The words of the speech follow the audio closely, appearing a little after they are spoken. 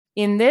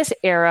in this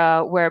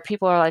era where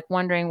people are like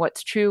wondering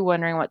what's true,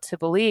 wondering what to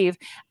believe,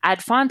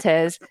 Ad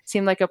Fontes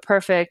seemed like a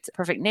perfect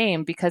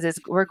name because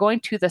we're going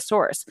to the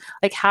source.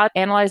 Like how to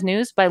analyze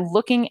news by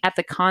looking at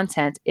the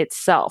content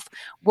itself.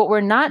 What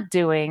we're not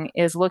doing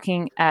is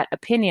looking at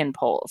opinion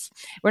polls.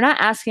 We're not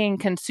asking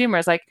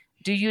consumers like,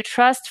 do you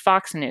trust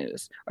Fox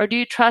News or do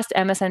you trust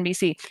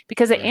MSNBC?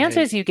 Because the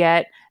answers you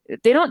get,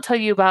 they don't tell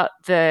you about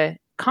the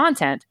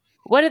content.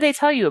 What do they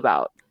tell you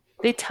about?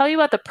 They tell you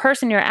about the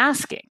person you're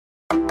asking.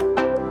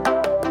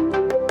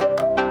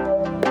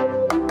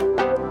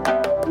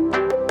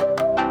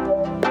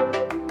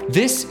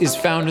 This is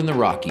Found in the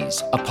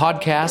Rockies, a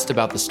podcast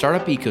about the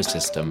startup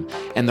ecosystem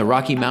and the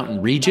Rocky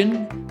Mountain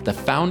region, the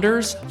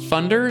founders,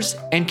 funders,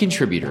 and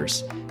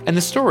contributors, and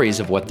the stories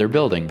of what they're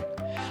building.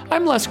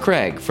 I'm Les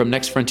Craig from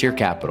Next Frontier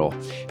Capital,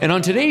 and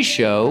on today's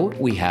show,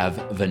 we have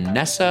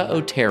Vanessa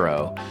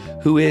Otero,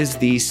 who is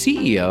the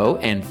CEO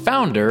and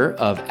founder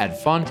of Ad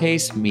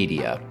Fontes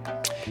Media.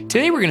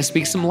 Today, we're going to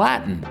speak some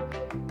Latin.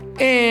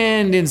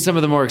 And in some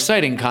of the more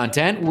exciting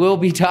content, we'll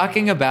be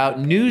talking about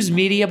news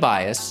media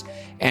bias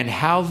and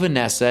how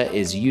Vanessa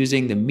is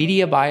using the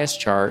media bias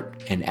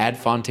chart and Ad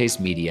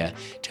Fontes Media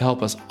to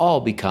help us all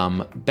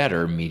become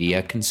better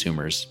media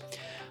consumers.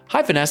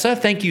 Hi, Vanessa.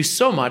 Thank you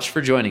so much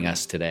for joining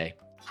us today.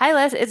 Hi,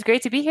 Les. It's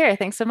great to be here.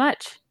 Thanks so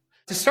much.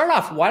 To start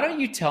off, why don't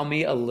you tell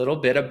me a little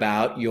bit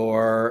about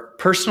your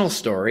personal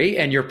story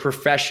and your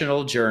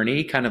professional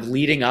journey kind of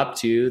leading up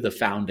to the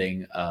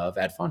founding of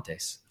Ad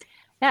Fontes?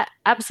 Yeah,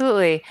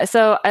 absolutely.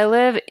 So I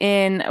live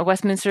in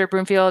Westminster,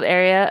 Broomfield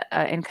area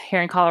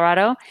here in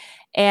Colorado.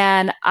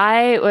 And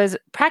I was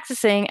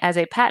practicing as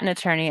a patent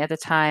attorney at the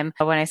time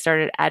when I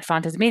started Ad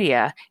Fontes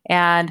Media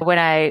and when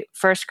I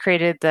first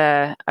created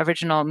the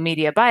original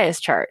media bias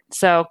chart.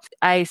 So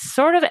I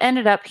sort of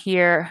ended up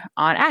here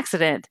on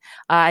accident.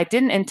 I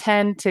didn't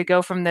intend to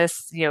go from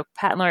this,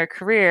 patent lawyer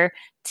career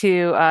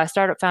to a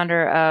startup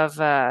founder of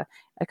a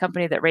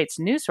company that rates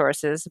news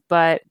sources,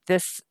 but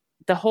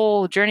the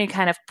whole journey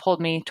kind of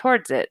pulled me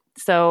towards it.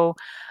 So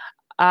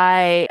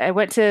I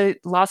went to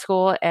law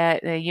school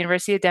at the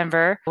University of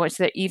Denver, went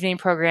to the evening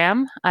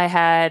program.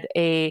 I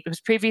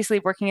was previously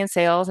working in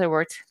sales. I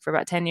worked for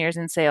about 10 years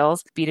in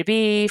sales,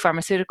 B2B,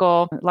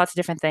 pharmaceutical, lots of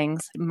different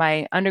things.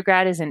 My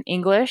undergrad is in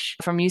English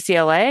from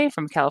UCLA,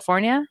 from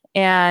California.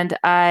 And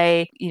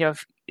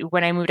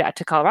when I moved out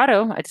to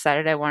Colorado, I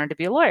decided I wanted to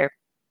be a lawyer.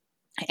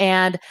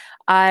 And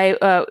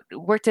I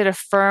worked at a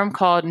firm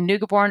called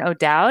Neugebauer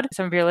O'Dowd.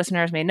 Some of your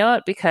listeners may know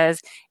it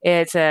because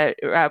it's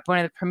one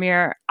of the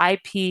premier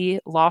IP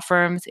law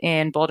firms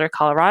in Boulder,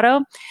 Colorado,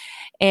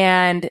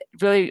 and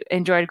really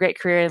enjoyed a great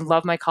career and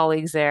love my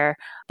colleagues there.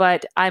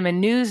 But I'm a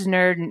news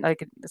nerd,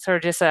 like sort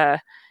of just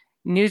a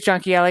news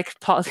junkie. I like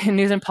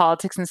news and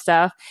politics and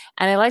stuff.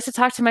 And I like to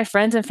talk to my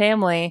friends and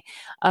family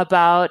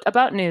about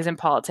news and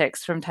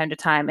politics from time to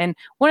time. And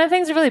one of the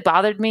things that really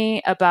bothered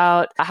me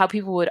about how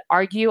people would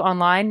argue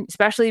online,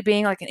 especially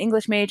being like an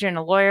English major and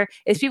a lawyer,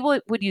 is people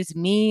would use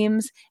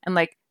memes and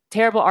like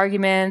terrible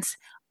arguments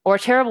or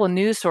terrible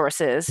news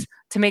sources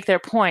to make their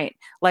point.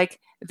 Like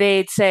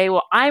they'd say,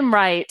 well, I'm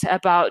right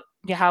about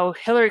how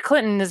Hillary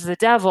Clinton is the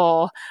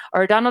devil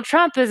or Donald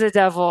Trump is a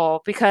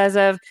devil because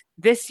of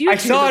this YouTube. I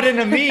saw it in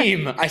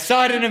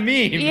a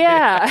meme.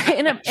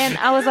 Yeah. And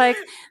I was like,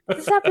 this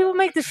is how people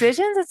make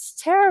decisions? It's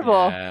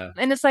terrible. Yeah.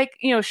 And it's like,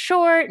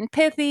 short and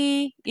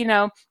pithy,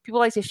 people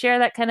like to share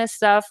that kind of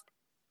stuff.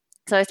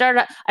 So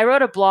I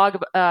wrote a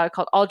blog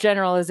called All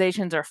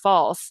Generalizations Are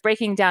False,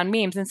 breaking down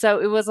memes. And so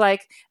it was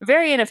like a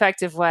very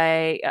ineffective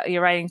way.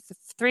 You're writing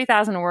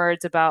 3,000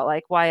 words about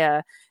like why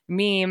a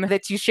meme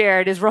that you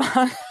shared is wrong.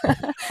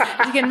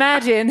 As you can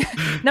imagine,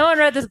 no one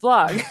read this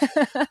blog.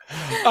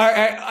 All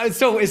right,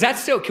 so is that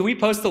still, can we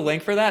post the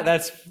link for that?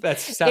 That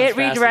sounds It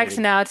redirects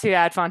now to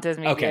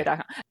adfontesmedia.com. Okay.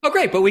 Oh,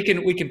 great. But we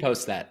can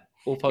post that.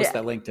 We'll post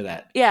that link to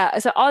that. Yeah.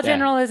 So all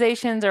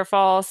generalizations are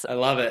false. I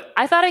love it.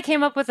 I thought I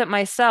came up with it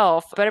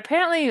myself, but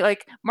apparently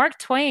like Mark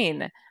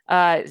Twain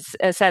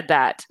said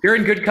that. You're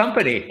in good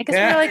company. I guess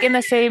we're like in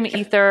the same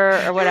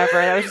ether or whatever.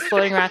 That was just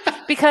floating around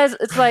because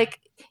it's like,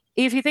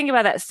 if you think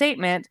about that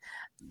statement,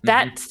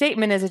 that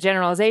statement is a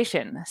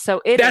generalization.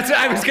 So that's what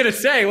I was going to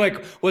say.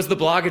 Like, was the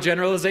blog a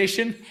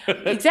generalization?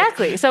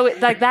 Exactly. So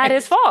that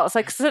is false.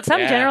 Like some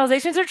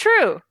generalizations are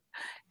true.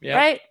 Yep.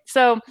 Right.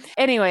 So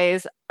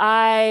anyways,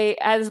 I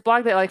had this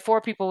blog that like 4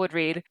 people would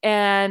read.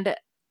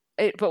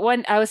 But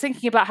when I was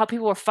thinking about how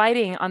people were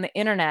fighting on the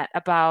internet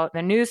about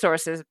the news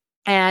sources,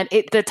 and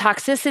the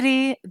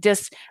toxicity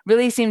just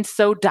really seemed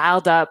so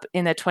dialed up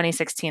in the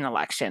 2016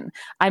 election.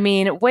 I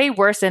mean, way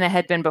worse than it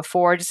had been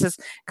before, just this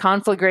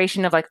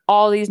conflagration of like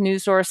all these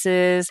news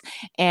sources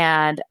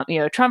and,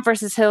 Trump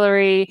versus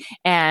Hillary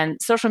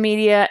and social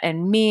media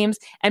and memes.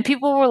 And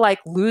people were like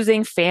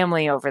losing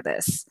family over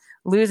this,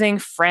 losing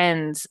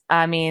friends.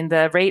 I mean,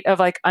 the rate of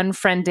like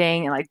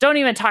unfriending and like, don't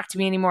even talk to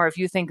me anymore if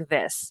you think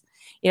this.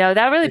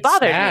 That really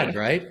bothered me. It's sad,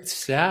 right? It's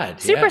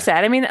sad. Super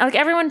sad. I mean, like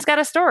everyone's got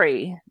a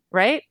story,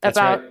 right? That's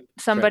about right.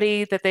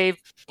 somebody that they've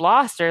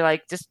lost or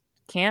like just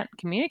can't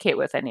communicate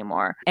with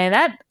anymore. And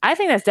I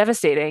think that's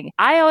devastating.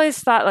 I always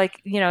thought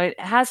like, it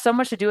has so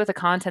much to do with the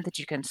content that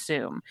you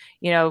consume,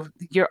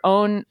 your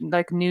own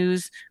like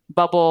news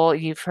bubble.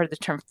 You've heard the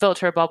term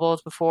filter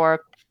bubbles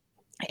before.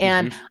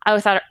 And I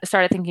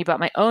started thinking about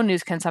my own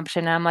news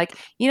consumption. And I'm like,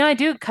 I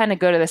do kind of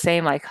go to the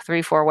same like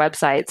 3-4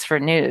 websites for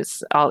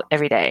news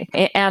every day,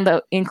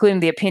 and including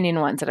the opinion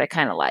ones that I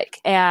kind of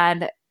like.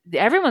 And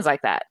everyone's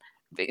like that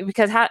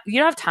because you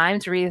don't have time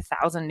to read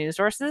 1,000 news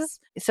sources.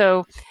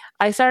 So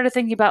I started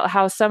thinking about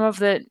how some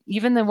of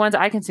even the ones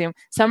I consume,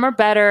 some are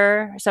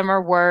better, some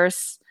are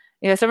worse.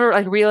 Some are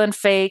like real and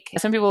fake.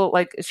 Some people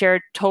like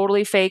share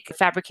totally fake,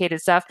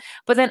 fabricated stuff.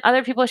 But then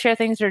other people share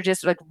things that are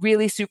just like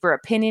really super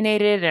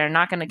opinionated and are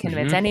not going to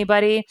convince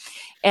anybody.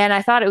 And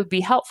I thought it would be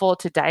helpful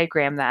to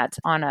diagram that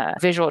on a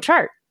visual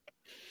chart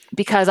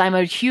because I'm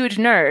a huge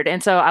nerd.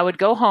 And so I would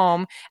go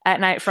home at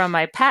night from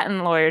my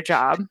patent lawyer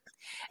job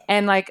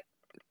and like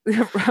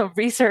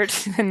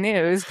research the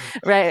news,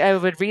 right? I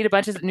would read a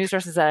bunch of news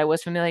sources that I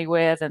was familiar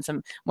with and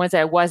some ones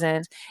that I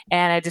wasn't.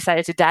 And I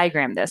decided to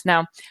diagram this.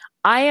 Now,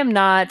 I am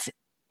not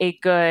a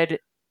good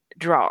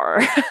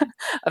drawer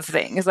of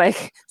things.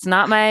 Like it's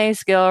not my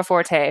skill or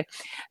forte.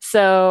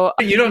 So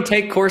you don't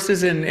take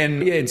courses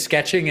in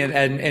sketching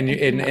and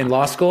in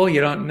law school.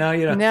 You don't know.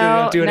 You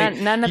don't do any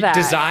none of that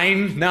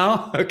design.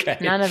 No, okay,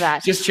 none of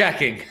that. Just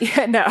checking.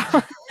 Yeah, no,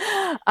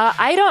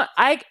 I don't.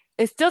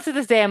 It's still to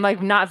this day, I'm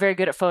like not very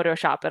good at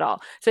Photoshop at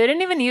all. So I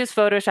didn't even use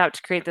Photoshop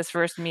to create this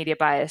first media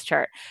bias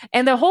chart.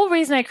 And the whole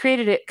reason I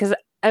created it because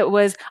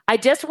I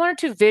just wanted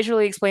to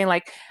visually explain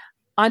like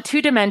on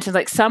 2 dimensions,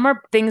 like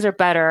things are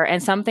better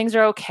and some things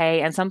are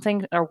okay and some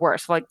things are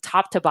worse, like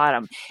top to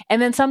bottom.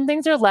 And then some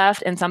things are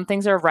left and some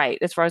things are right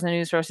as far as the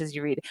news sources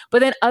you read. But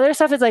then other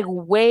stuff is like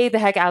way the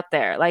heck out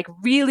there, like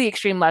really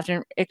extreme left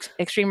and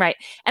extreme right.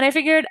 And I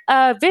figured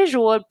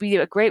visual would be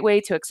a great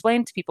way to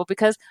explain to people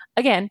because,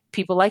 again,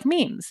 people like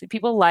memes.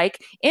 People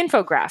like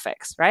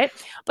infographics, right?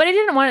 But I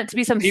didn't want it to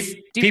be some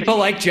stupid... People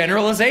like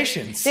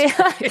generalizations.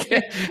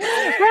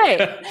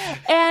 Right.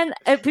 And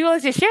people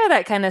like to share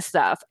that kind of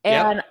stuff.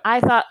 And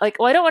I thought like,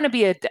 well, I don't want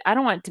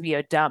it to be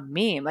a dumb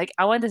meme. Like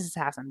I want this to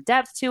have some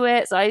depth to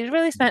it. So I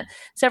really spent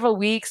several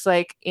weeks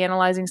like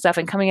analyzing stuff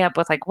and coming up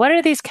with like, what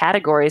are these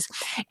categories?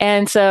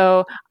 And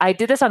so I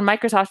did this on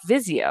Microsoft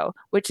Visio,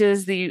 which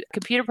is the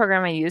computer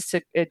program I use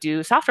to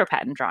do software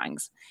patent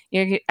drawings.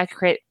 I could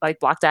create like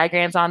block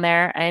diagrams on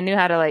there. I knew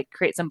how to like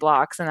create some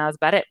blocks and that was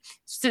about it.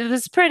 So it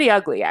was pretty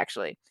ugly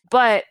actually,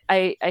 but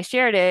I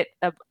shared it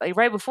like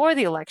right before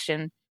the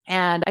election.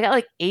 And I got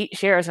like 8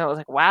 shares, and I was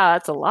like, "Wow,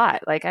 that's a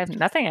lot!" Like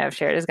nothing I've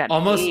shared has got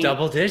almost 8.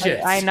 double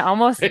digits. I know,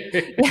 almost,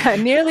 yeah,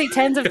 nearly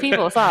tens of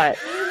people saw it.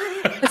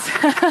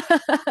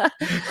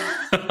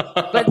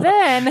 But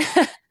then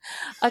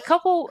a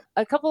couple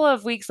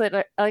of weeks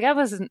later, like I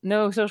was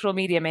no social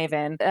media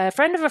maven. A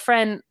friend of a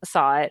friend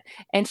saw it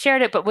and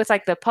shared it, but with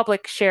like the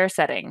public share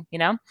setting,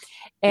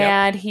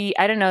 And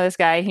I don't know this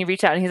guy. He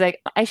reached out and he's like,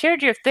 "I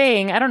shared your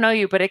thing. I don't know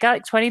you, but it got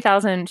like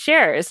 20,000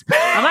 shares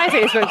on my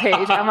Facebook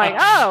page." I'm like,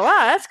 "Oh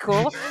wow, that's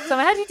cool." So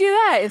how'd you do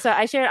that? And so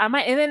I shared on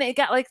and then it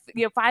got like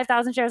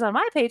 5,000 shares on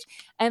my page,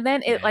 and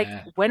then it like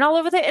went all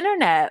over the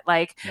internet.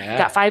 Like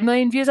got 5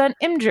 million views on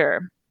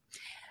Imgur.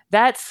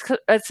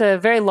 It's a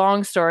very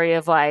long story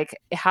of like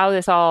how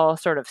this all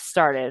sort of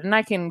started, and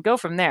I can go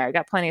from there. I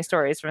got plenty of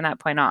stories from that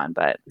point on,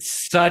 but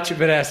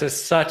Vanessa,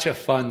 such a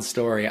fun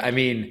story. I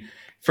mean,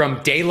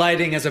 from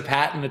daylighting as a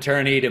patent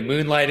attorney to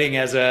moonlighting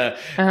as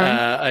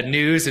a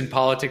news and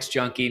politics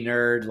junkie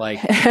nerd,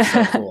 like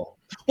so cool.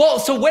 Well,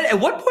 so at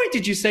what point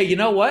did you say, you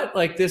know what,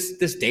 like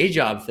this day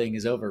job thing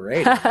is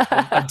overrated?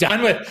 I'm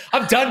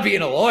done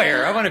being a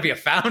lawyer. I want to be a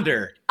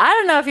founder. I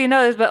don't know if you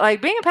know this, but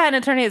like being a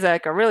patent attorney is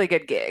like a really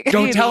good gig.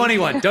 Don't tell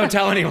anyone. Don't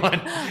tell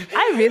anyone.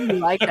 I really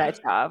like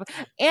that job.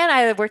 And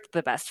I worked at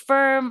the best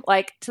firm,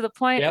 like to the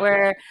point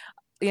where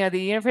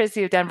the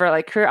University of Denver,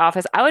 like career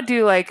office, I would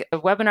do like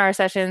webinar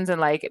sessions and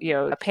like,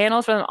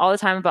 panels for them all the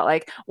time about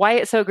like why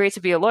it's so great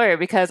to be a lawyer,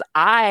 because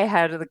I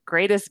had the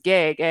greatest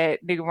gig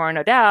at Newborn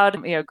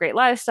O'Dowd, great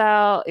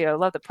lifestyle,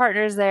 love the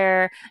partners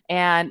there.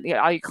 And,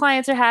 all your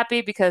clients are happy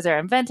because they're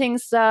inventing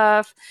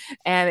stuff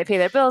and they pay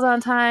their bills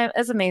on time.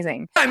 It's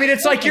amazing. I mean,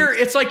 it's like you're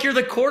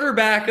the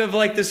quarterback of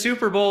like the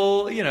Super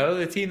Bowl,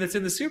 the team that's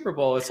in the Super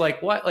Bowl. It's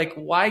like, what, like,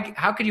 why,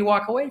 how could you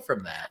walk away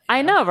from that?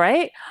 I know,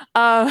 right?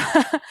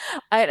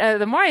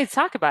 The more I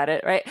talk about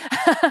it, right?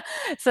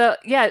 So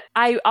yeah,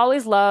 I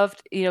always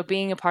loved,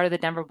 being a part of the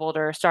Denver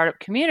Boulder startup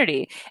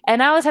community.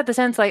 And I always had the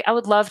sense like I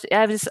would love to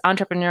have this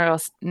entrepreneurial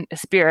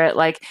spirit.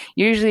 Like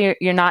usually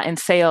you're not in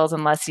sales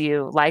unless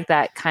you like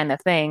that kind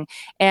of thing.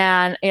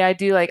 And I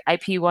do like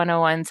IP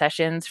 101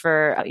 sessions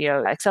for,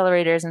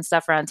 accelerators and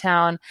stuff around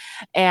town.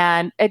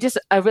 And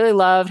I really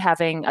loved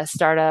having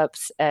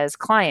startups as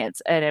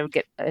clients, and I would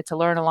get to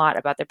learn a lot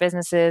about their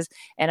businesses.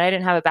 And I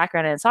didn't have a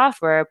background in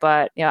software,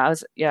 but I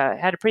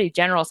had a pretty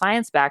general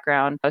science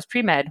background. I was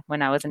pre-med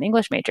when I was an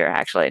English major,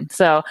 actually.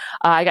 So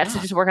I got to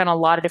just work on a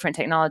lot of different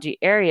technology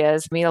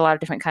areas, meet a lot of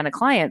different kind of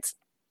clients.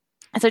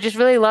 And so I just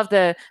really loved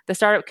the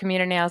startup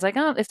community. I was like,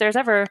 oh, if there's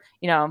ever,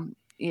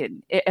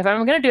 if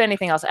I'm going to do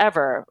anything else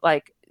ever,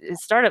 like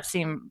startups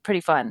seem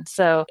pretty fun.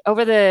 So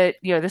over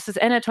this is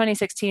end of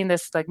 2016,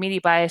 this like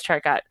media bias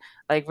chart got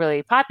like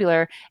really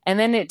popular. And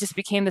then it just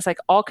became this like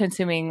all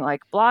consuming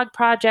like blog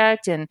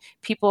project, and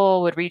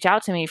people would reach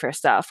out to me for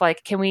stuff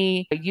like, can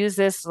we use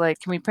this? Like,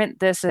 can we print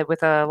this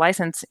with a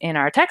license in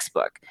our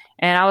textbook?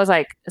 And I was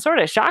like sort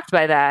of shocked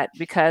by that,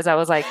 because I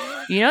was like,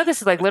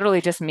 this is like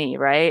literally just me,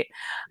 right?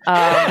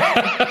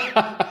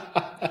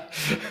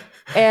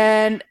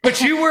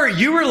 But you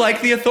were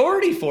like the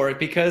authority for it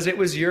because it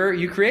was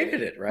you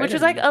created it, right? Which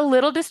was like a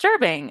little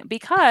disturbing,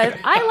 because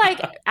I like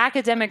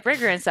academic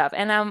rigor and stuff.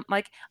 And I'm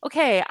like,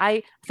 okay,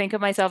 I think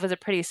of myself as a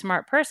pretty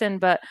smart person,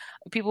 but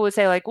people would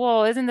say like,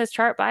 well, isn't this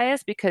chart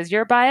biased because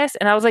you're biased?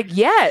 And I was like,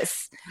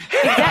 yes,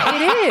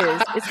 exactly, it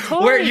is. It's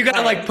totally where you got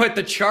to biased. like put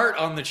the chart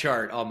on the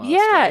chart almost.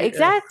 Yeah, right?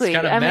 exactly.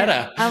 It's kind of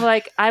meta. I'm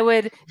like, I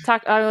was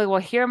like, well,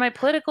 here are my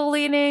political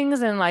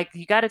leanings, and like,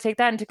 you got to take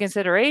that into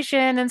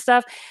consideration and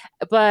stuff.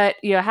 But,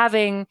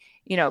 having,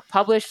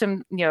 published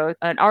some,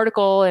 an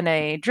article in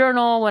a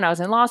journal when I was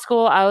in law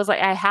school, I was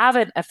like, I have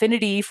an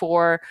affinity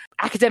for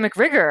academic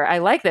rigor. I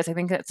like this. I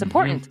think it's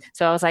important.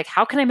 So I was like,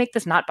 how can I make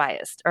this not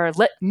biased, or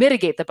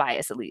mitigate the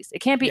bias at least? It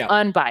can't be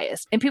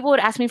unbiased. And people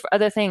would ask me for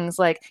other things.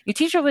 Like, your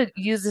teacher would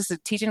use this to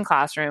teach in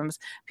classrooms.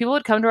 People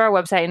would come to our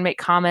website and make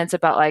comments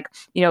about like,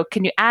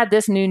 can you add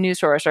this new news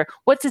source, or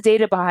what's the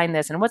data behind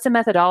this, and what's the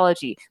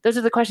methodology? Those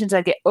are the questions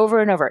I get over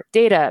and over.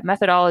 Data,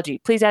 methodology,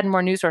 please add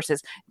more news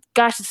sources.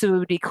 Gosh, this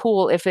would be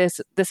cool if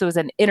this was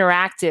an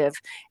interactive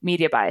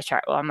media bias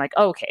chart. Well, I'm like,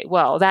 okay,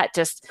 well, that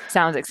just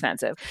sounds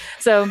expensive.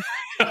 So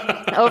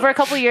over a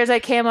couple of years, I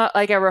came up,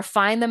 like, I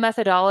refined the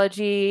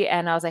methodology,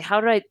 and I was like,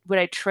 would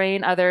I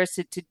train others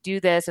to do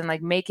this and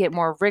like make it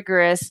more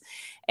rigorous?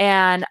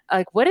 And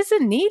like, what is the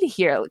need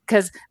here?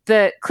 Because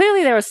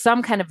clearly there was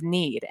some kind of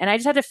need, and I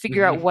just had to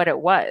figure out what it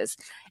was.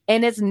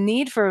 And it's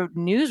need for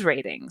news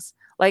ratings.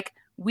 Like,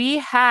 we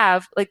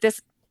have like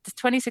this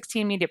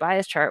 2016 media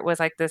bias chart was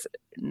like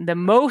the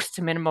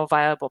most minimal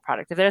viable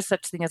product. If there's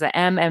such thing as an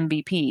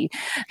MMVP,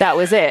 that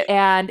was it.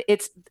 And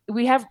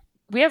we have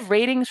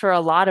ratings for a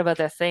lot of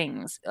other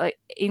things, like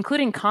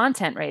including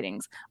content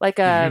ratings, like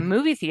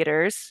movie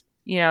theaters.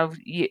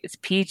 It's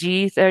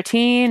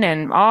PG-13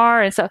 and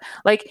R and stuff.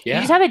 Like, you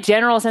just have a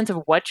general sense of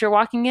what you're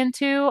walking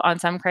into on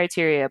some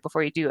criteria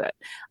before you do it.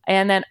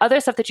 And then other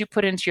stuff that you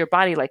put into your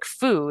body, like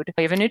food,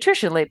 you have a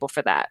nutrition label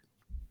for that.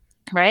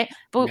 Right.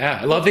 But,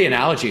 I love the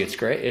analogy. It's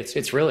great.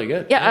 It's really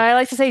good. Yeah, I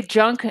like to say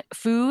junk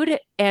food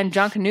and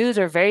junk news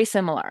are very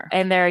similar.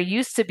 And there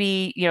used to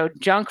be,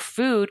 junk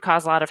food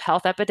caused a lot of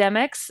health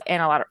epidemics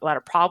and a lot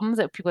of problems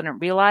that people didn't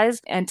realize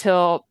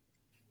until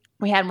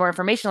we had more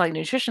information, like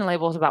nutrition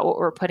labels, about what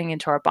we're putting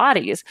into our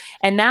bodies.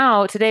 And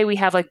now today we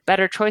have like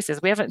better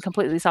choices. We haven't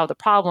completely solved the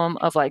problem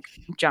of like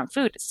junk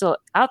food. It's still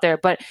out there,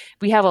 but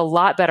we have a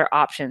lot better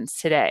options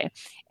today.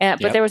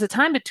 But there was a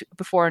time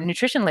before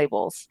nutrition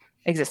labels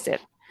existed.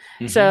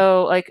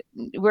 So like,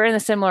 we're in a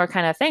similar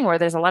kind of thing where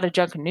there's a lot of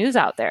junk news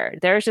out there.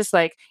 There's just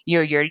like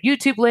your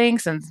YouTube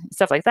links and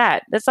stuff like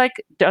that. That's like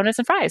donuts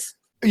and fries.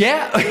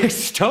 Yeah,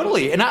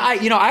 totally. And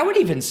I would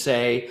even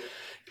say,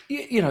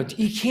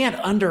 you can't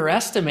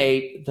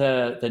underestimate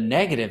the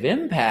negative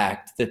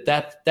impact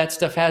that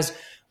stuff has,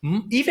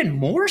 even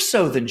more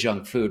so than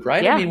junk food,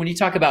 right? Yeah. I mean, when you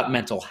talk about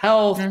mental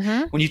health,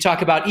 when you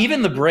talk about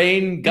even the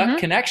brain gut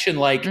connection,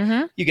 like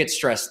you get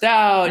stressed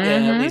out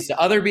and it leads to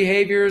other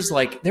behaviors.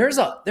 Like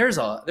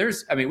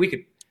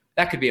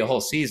that could be a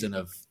whole season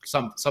of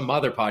some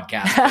other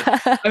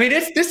podcast. But, I mean,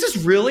 this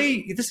is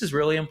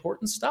really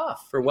important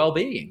stuff for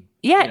well-being.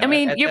 Yeah. At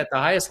the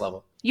highest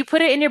level. You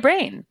put it in your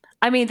brain.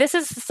 I mean, this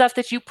is stuff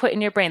that you put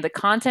in your brain, the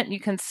content you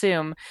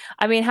consume.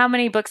 I mean, how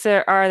many books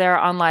are there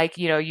on like,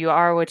 you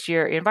are what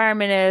your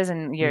environment is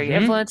and your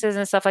influences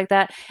and stuff like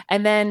that.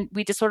 And then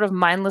we just sort of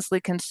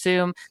mindlessly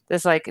consume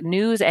this like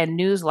news and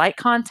news-like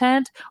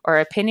content or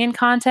opinion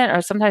content,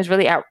 or sometimes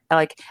really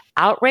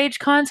outrage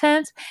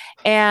content,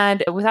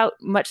 and without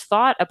much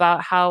thought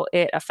about how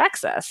it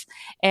affects us.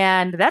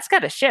 And that's got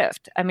to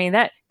shift. I mean,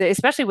 that,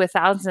 especially with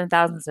thousands and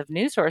thousands of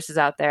news sources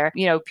out there,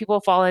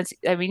 people fall into,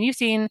 I mean, you've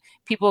seen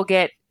people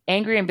get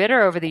angry and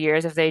bitter over the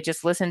years if they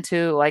just listen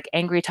to like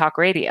angry talk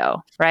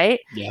radio, right?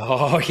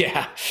 Oh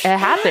yeah. It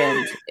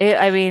happens.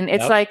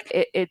 It's like,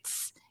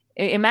 it's,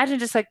 imagine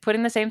just like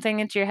putting the same thing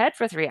into your head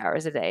for 3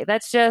 hours a day.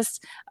 That's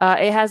just,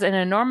 it has an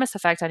enormous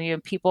effect on you,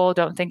 and people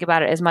don't think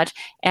about it as much.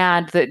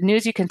 And the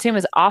news you consume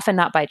is often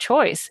not by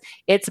choice.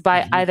 It's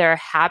by either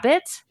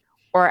habit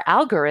or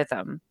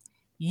algorithm.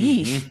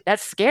 Yeesh,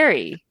 that's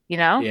scary,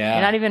 Yeah. You're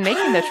not even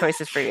making the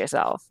choices for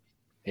yourself.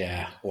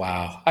 Yeah.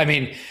 Wow. I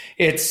mean,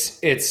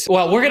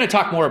 well, we're going to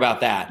talk more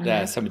about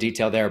that, some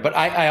detail there, but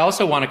I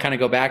also want to kind of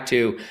go back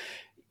to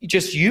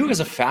just you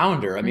as a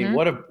founder. I mean,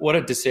 what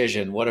a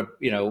decision,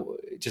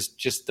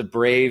 just the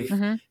brave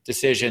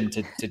decision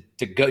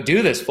to go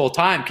do this full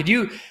time. Could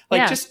you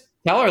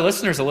Tell our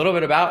listeners a little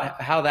bit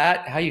about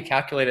how you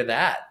calculated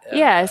that.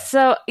 Yeah.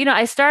 So,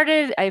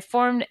 I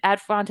formed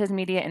Advantes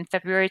Media in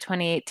February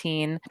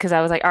 2018 because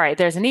I was like, all right,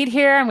 there's a need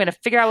here. I'm going to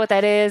figure out what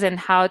that is and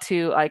how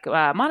to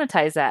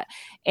monetize that.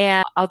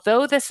 And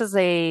although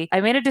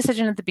I made a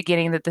decision at the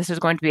beginning that this was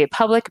going to be a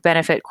public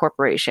benefit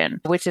corporation,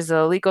 which is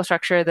a legal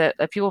structure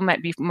that people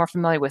might be more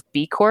familiar with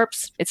B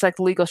Corps. It's like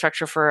the legal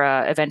structure for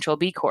eventual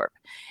B Corp.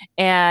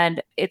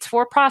 And it's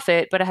for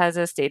profit, but it has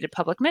a stated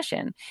public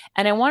mission.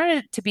 And I wanted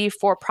it to be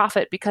for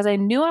profit because I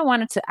knew I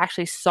wanted to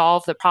actually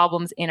solve the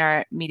problems in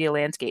our media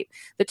landscape.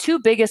 The two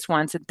biggest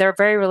ones, they're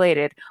very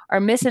related, are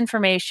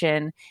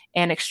misinformation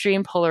and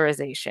extreme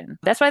polarization.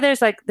 That's why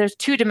there's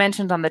two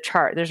dimensions on the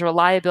chart. There's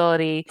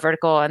reliability,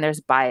 vertical, and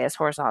there's bias,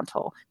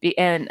 horizontal.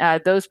 And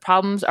those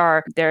problems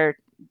they're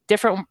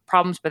different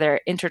problems, but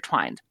they're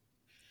intertwined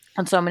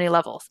on so many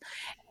levels.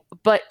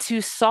 But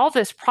to solve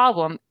this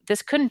problem,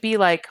 this couldn't be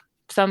like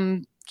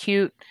some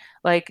cute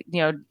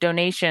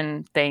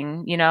donation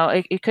thing.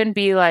 It couldn't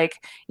be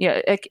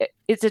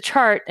it's a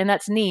chart and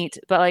that's neat,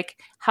 but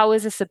how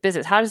is this a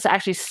business? How does it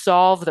actually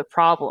solve the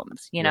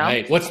problems?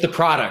 Right. What's the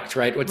product,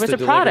 right? What's the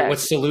product? What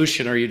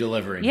solution are you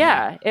delivering?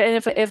 Yeah.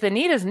 And if the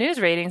need is news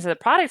ratings, the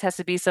product has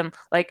to be some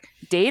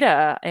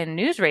data and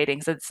news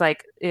ratings. It's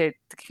it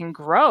can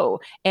grow.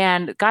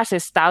 And gosh,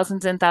 there's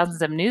thousands and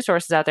thousands of news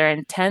sources out there,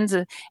 and tens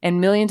of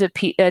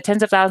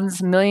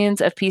thousands,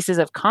 millions of pieces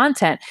of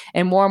content,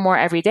 and more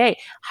every day.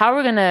 How are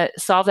we going to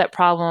solve that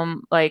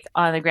problem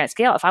on the grand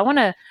scale? If I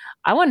wanted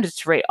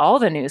to rate all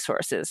the news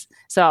sources.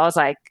 So I was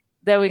like,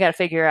 then we got to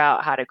figure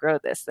out how to grow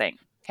this thing.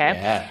 Okay.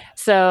 Yeah.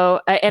 So,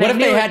 and what if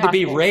they had to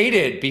be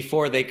rated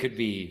before they could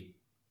be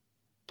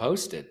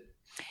posted?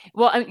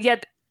 Well, yeah,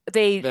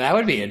 that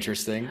would be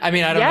interesting. I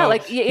mean, I don't know.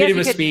 Freedom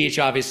of speech,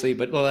 obviously,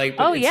 but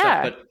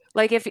stuff,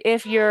 but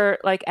if your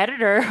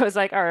editor was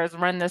like, all right, let's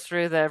run this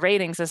through the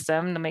rating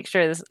system to make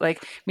sure this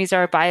meets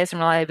our bias and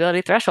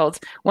reliability thresholds.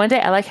 One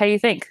day, I like how you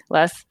think,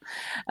 Les.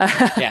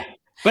 Yeah.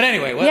 But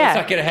anyway, let's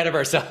not get ahead of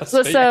ourselves.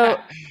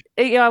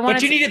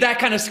 But you needed that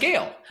kind of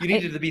scale. You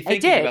needed to be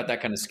thinking about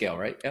that kind of scale,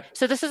 right? Yep.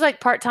 So this is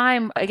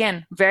part-time,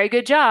 again, very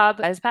good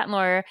job as a patent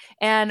lawyer.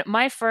 And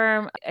my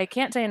firm, I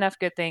can't say enough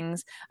good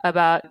things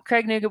about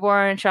Craig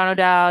Neugebauer and Sean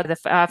O'Dowd, the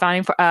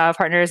founding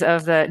partners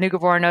of the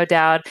Neugebauer and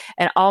O'Dowd,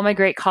 and all my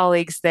great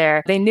colleagues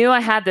there. They knew I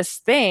had this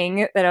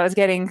thing that I was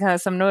getting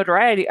some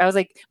notoriety. I was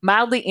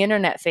mildly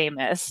internet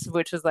famous,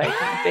 which was a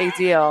big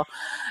deal.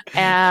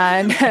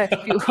 And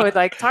people would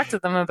talk to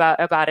them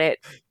about it.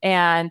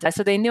 And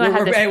so they knew I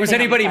had this. Was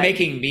anybody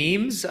making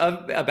memes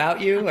about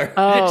you? Or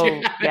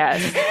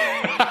yes.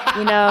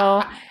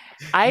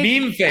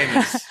 Meme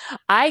famous.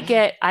 I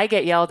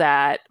get yelled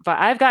at, but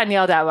I've gotten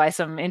yelled at by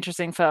some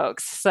interesting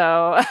folks.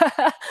 So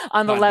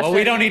on the left, well,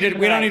 we don't need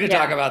to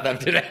talk about them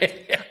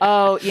today.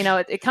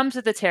 It comes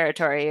with the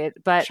territory.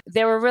 But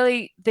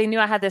they knew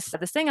I had this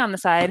thing on the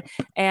side,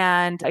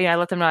 and I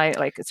let them know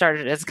I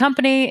started as a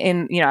company,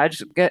 and I was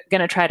just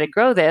gonna try to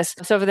grow this.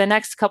 So for the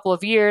next couple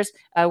of years,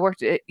 I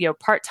worked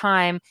part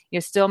time,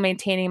 still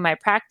maintaining my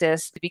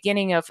practice. The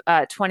beginning of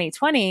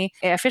 2020,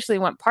 I officially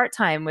went part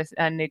time with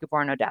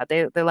Neugebauer and O'Dowd.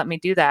 They let me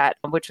do that,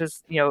 which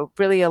was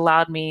really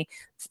allowed me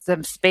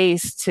some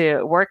space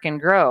to work and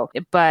grow.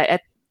 But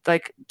at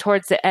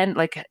towards the end,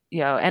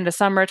 end of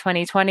summer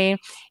 2020,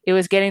 it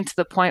was getting to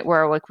the point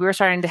where we were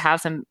starting to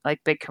have some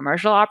big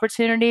commercial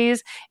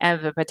opportunities and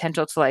the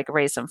potential to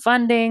raise some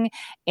funding.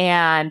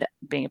 And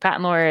being a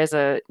patent lawyer is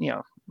a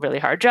really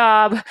hard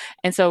job,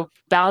 and so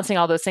balancing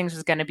all those things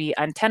was going to be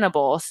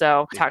untenable.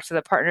 So I talked to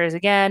the partners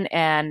again,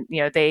 and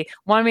they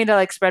wanted me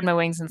to spread my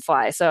wings and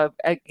fly. So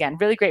again,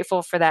 really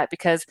grateful for that,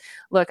 because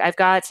look, I've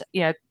got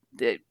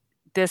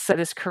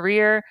this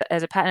career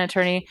as a patent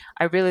attorney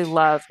I really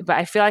love, but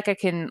I feel like I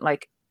can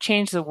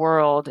change the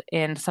world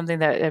in something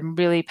that I'm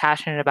really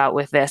passionate about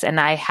with this, and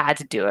I had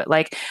to do it.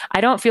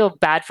 I don't feel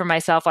bad for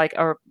myself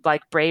or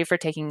brave for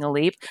taking a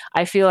leap.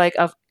 I feel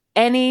of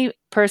any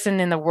person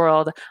in the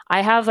world,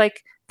 I have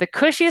the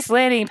cushiest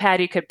landing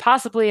pad you could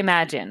possibly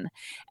imagine.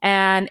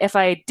 And if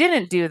I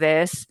didn't do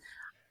this,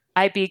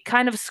 I'd be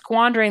kind of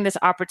squandering this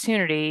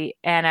opportunity,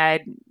 and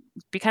I'd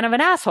be kind of an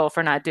asshole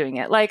for not doing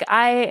it.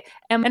 I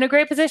am in a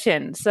great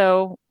position.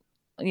 So,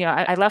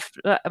 I left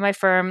my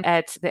firm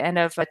at the end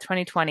of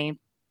 2020,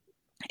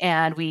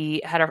 and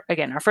we had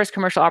our first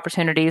commercial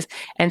opportunities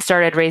and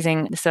started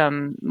raising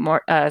some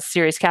more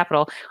serious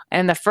capital.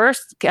 And the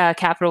first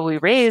capital we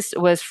raised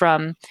was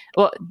from,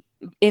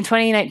 in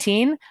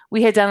 2019,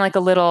 we had done a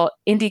little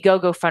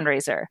Indiegogo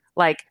fundraiser.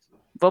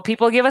 Will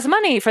people give us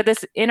money for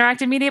this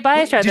interactive media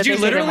bias chart? Did you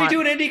literally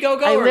do an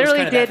Indiegogo? I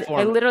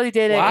literally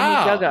did an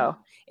Indiegogo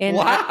in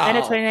end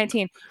of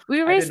 2019.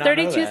 We raised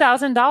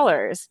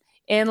 $32,000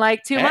 in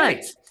 2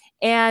 months.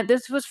 And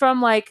this was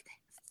from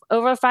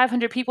over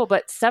 500 people,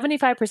 but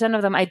 75%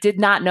 of them, I did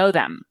not know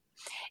them.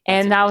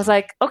 And I was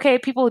okay,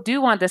 people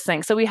do want this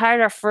thing. So we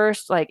hired our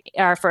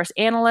first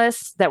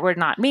analysts that were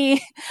not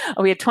me.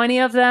 We had 20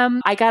 of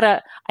them. I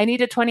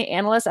needed 20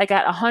 analysts. I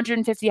got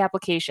 150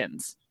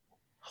 applications.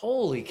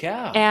 Holy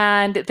cow.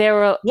 And there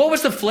were What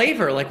was the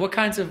flavor? Like what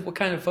kind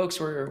of folks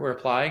were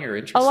applying or a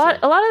interested? lot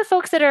of the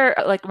folks that are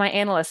like my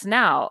analysts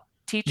now,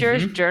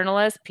 teachers, Mm-hmm.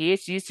 journalists,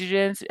 PhD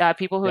students,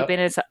 people who have been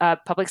Yep. in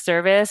public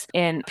service,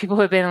 and people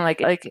who have been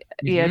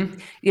Mm-hmm.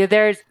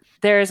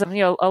 there's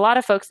a lot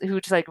of folks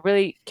who just like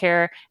really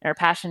care and are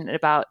passionate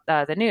about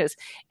the news.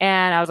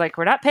 And I was like,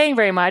 we're not paying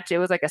very much. It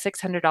was like a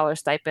 $600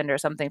 stipend or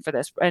something for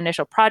this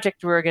initial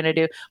project we were going to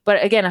do.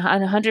 But again,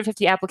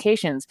 150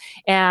 applications,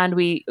 and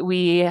we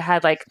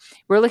had like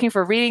we're looking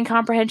for reading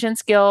comprehension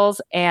skills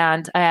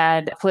and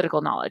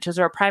political knowledge. Those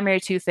are our primary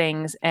two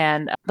things,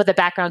 and but the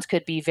backgrounds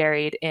could be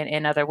varied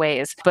in other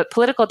ways. But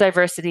political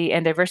diversity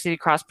and diversity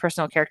across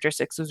personal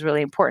characteristics was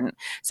really important.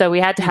 So we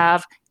had to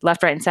have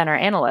left, right, and center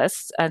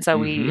analysts, and so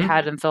we Mm-hmm.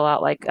 had them fill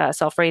out like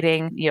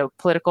self-rating,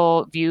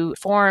 political view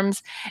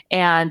forms,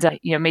 and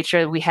made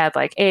sure we had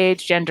like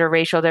age, gender,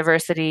 racial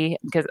diversity,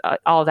 because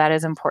all of that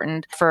is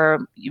important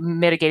for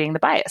mitigating the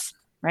bias.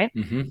 Right.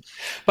 Mm-hmm.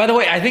 By the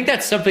way, I think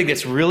that's something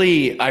that's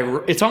really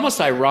it's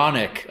almost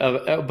ironic,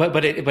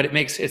 but it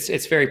makes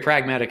it's very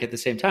pragmatic at the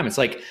same time. It's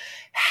like,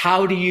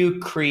 how do you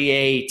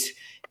create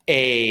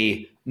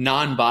a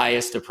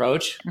non-biased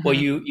approach? Well,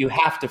 Mm-hmm. you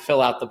have to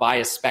fill out the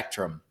bias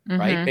spectrum,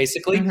 right? Mm-hmm.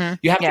 Basically, Mm-hmm.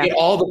 you have to Yeah. get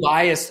all the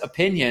biased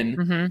opinion,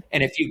 Mm-hmm.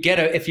 and if you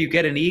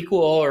get an equal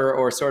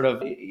or sort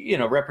of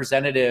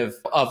representative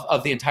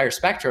of the entire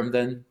spectrum,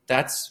 then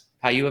that's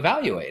how you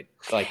evaluate,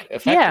 like, Yeah.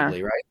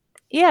 effectively, right?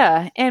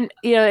 Yeah, and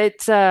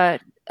it's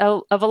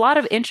of a lot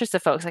of interest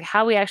of folks, like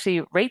how we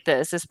actually rate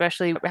this,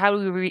 especially how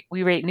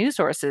we rate news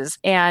sources.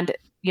 And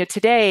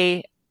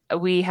today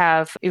we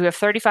have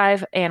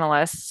 35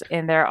 analysts,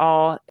 and they're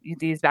all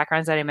these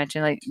backgrounds that I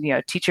mentioned, like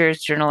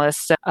teachers,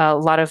 journalists, a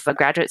lot of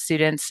graduate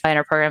students in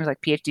our programs,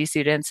 like PhD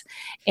students,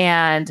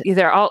 and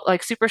they're all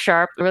like super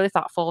sharp, really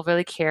thoughtful,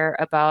 really care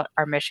about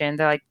our mission.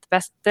 They're like the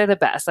best. They're the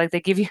best. Like they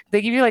give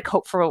you like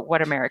hope for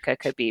what America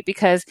could be,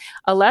 because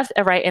a left,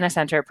 a right, and a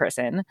center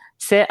person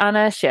sit on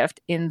a shift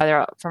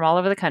they're from all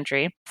over the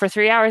country for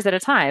 3 hours at a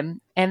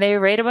time, and they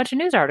rate a bunch of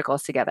news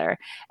articles together,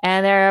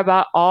 and they're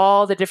about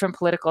all the different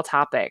political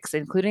topics,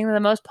 including the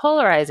most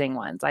polarizing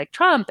ones like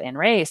Trump and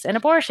race and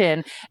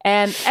abortion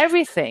and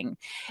everything.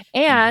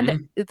 And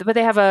Mm-hmm. but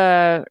they have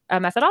a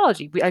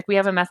methodology. We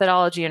have a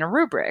methodology and a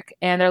rubric,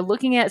 and they're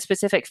looking at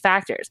specific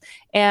factors,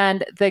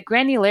 and the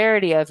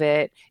granularity of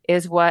it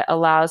is what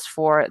allows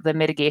for the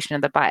mitigation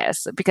of the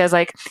bias, because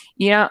it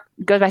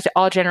goes back to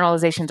all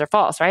generalizations are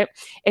false, right?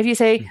 If you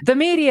say the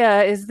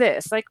media is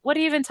this, like, what are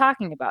you even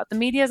talking about? The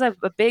media is a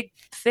big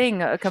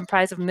thing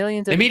comprised of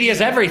millions The of media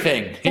is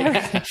everything.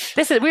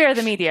 everything. We are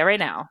the media right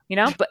now,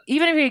 But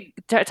even if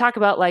you talk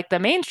about like the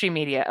mainstream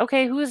media,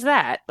 okay, who's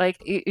that? Like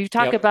you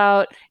talk Yep.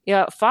 about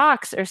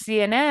Fox or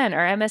CNN or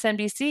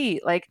MSNBC,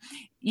 like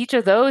each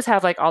of those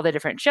have like all the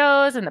different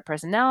shows and the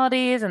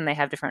personalities, and they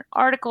have different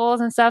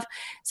articles and stuff.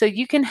 So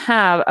you can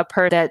have a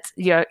that's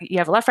you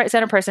have a left, right,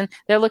 center person.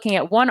 They're looking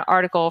at one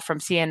article from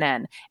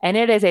CNN, and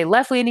it is a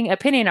left-leaning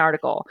opinion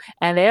article,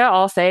 and they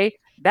all say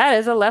that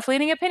is a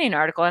left-leaning opinion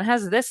article and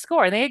has this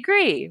score, and they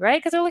agree, right?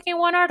 Because they're looking at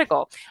one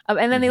article,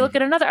 and then they look Mm-hmm.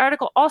 at another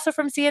article also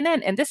from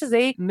CNN, and this is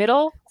a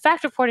middle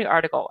fact reporting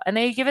article, and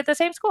they give it the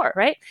same score,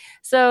 right?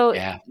 So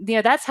Yeah.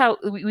 that's how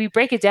we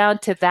break it down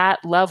to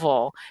that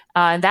level,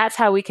 and that's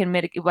how we can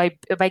mitigate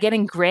by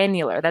getting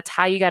granular. That's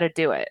how you got to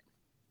do it.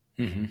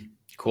 Mm-hmm.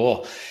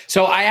 Cool.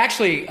 So I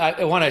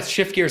want to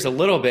shift gears a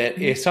little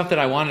bit. It's something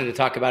I wanted to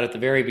talk about at the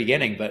very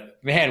beginning, but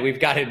man, we've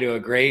got into a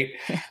great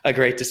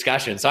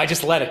discussion. So I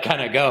just let it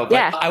kind of go. But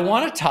Yeah. I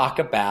want to talk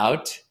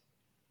about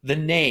the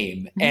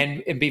name.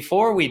 Mhm. And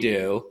before we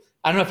do,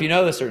 I don't know if you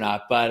know this or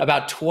not, but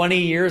about 20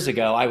 years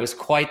ago, I was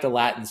quite the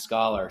Latin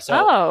scholar. So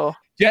Oh,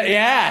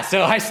 yeah.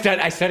 So I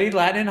studied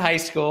Latin in high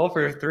school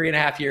for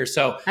 3.5 years.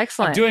 So I'm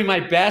excellent. doing my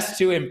best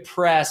to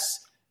impress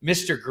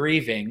Mr.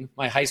 Grieving,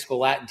 my high school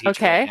Latin teacher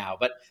right Okay. now.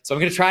 But so I'm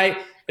going to try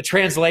a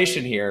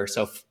translation here.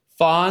 So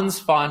fons,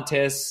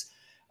 fontes,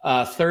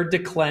 third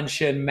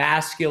declension,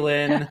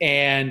 masculine,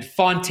 and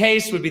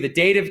fontes would be the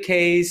dative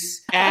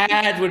case.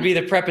 Ad would be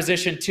the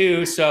preposition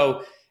to.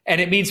 So, and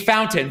it means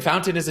fountain.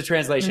 Fountain is a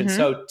translation. Mhm.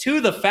 So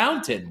to the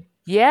fountain.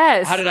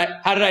 Yes. How did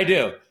I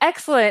do?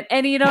 Excellent.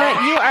 And you know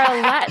what? You are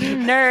a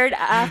Latin nerd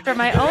after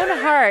my own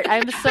heart.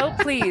 I'm so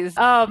pleased.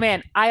 Oh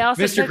man, I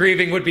also Mr.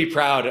 Grieving would be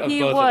proud of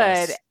he both would,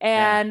 of us.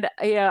 and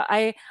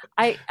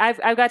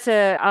I've got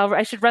to.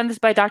 I should run this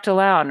by Dr.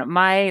 Lown,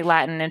 my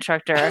Latin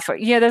instructor.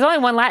 There's only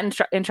one Latin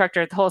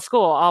instructor at the whole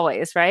school,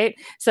 always, right?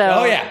 So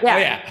Oh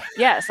yeah.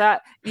 yes. I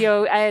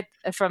had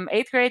from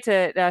 8th grade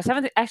to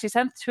seventh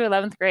to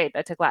 11th grade,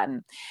 I took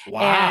Latin.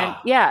 Wow. And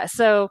yeah,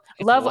 so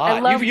That's a lot. I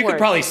love You words. could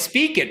probably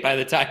speak it by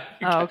the time.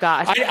 Oh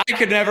gosh. I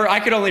I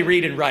could only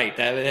read and write.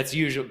 That's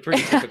usually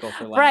pretty typical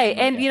for Right.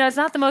 Latin. And, it's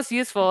not the most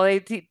useful. They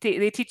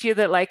teach you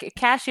that like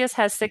Cassius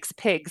has 6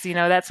 pigs,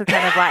 that's the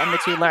kind of Latin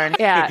that you learn.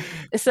 Yeah.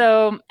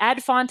 So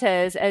ad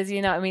fontes, as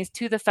you know, it means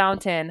to the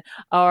fountain,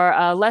 or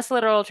a less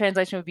literal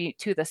translation would be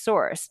to the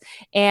source.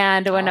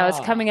 And when I was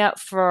coming up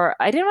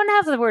I didn't want to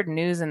have the word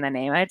news in the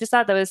name. I just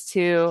thought that was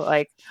too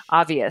like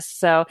obvious.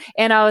 So,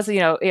 and I was,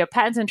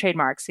 patents and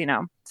trademarks,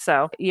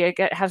 so you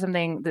have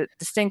something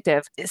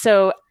distinctive.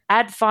 So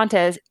ad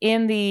fontes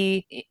in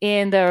the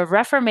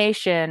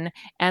Reformation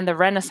and the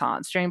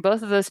Renaissance, during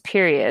both of those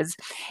periods,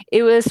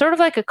 it was sort of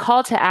like a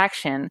call to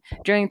action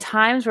during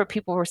times where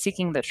people were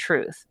seeking the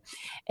truth.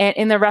 And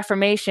in the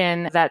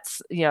Reformation,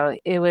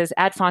 it was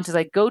ad fontes,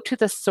 like go to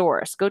the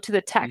source, go to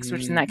the text,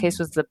 which in that case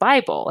was the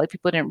Bible. Like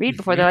people didn't read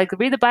before. They're like,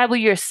 read the Bible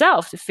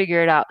yourself to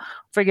figure out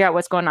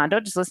what's going on.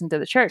 Don't just listen to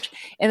the church.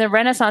 In the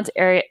Renaissance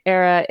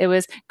era, it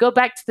was go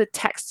back to the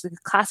text, the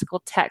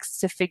classical texts,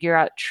 to figure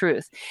out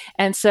truth.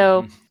 And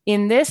so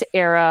in this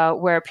era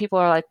where people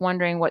are like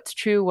wondering what's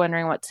true,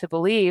 wondering what to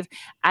believe,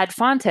 ad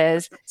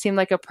fontes seemed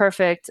like a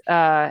perfect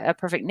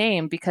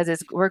name,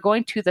 because we're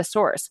going to the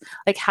source.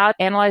 Like how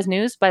to analyze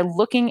news by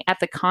looking at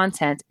the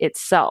content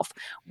itself.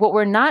 What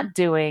we're not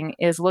doing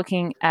is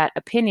looking at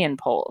opinion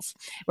polls.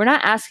 We're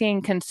not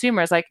asking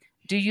consumers like,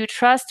 do you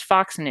trust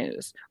Fox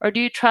News or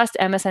do you trust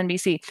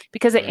MSNBC?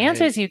 Because the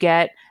answers you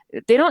get,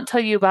 they don't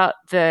tell you about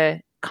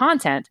the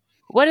content.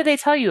 What do they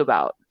tell you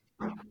about?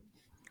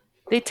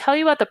 They tell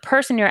you about the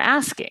person you're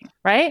asking,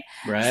 right?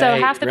 So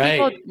half the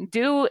people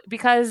do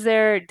because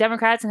they're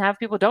Democrats, and half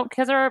people don't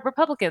because they're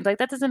Republicans. Like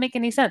that doesn't make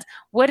any sense.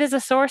 What does the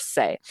source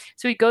say?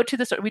 So we go to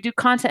the source. We do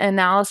content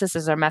analysis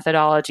as our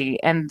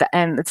methodology, and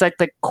it's like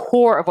the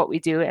core of what we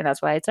do, and that's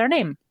why it's our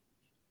name.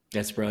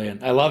 That's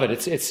brilliant. I love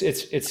it.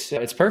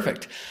 It's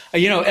perfect.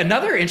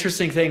 Another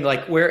interesting thing,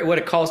 like what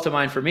it calls to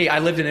mind for me, I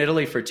lived in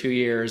Italy for 2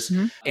 years,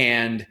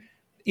 and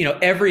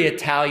every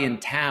Italian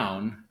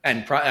town,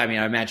 and I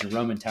imagine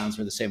Roman towns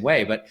were the same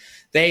way, but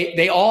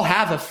they all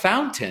have a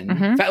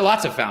fountain,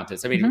 lots of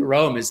fountains. I mean,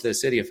 Rome is the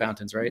city of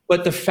fountains, right?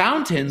 But the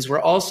fountains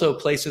were also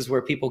places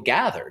where people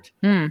gathered.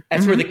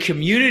 That's where the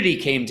community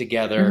came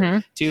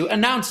together to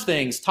announce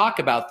things, talk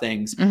about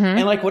things.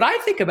 And like what I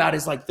think about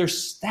is like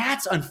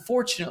that's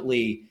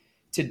unfortunately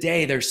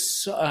today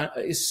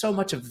is so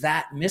much of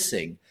that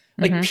missing.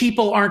 Like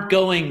people aren't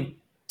going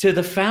to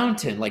the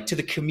fountain, like to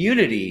the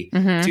community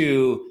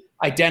to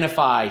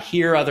identify,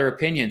 hear other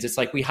opinions. It's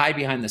like we hide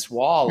behind this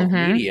wall of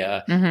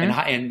media,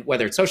 and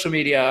whether it's social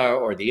media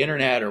or the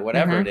internet or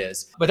whatever it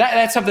is. But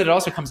that's something that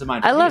also comes to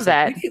mind. I love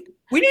that.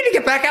 We need to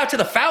get back out to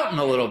the fountain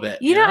a little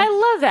bit. You know,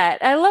 I love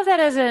that. I love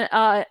that as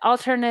an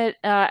alternate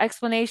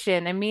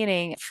explanation and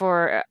meaning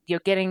for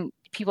getting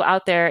people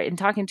out there and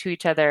talking to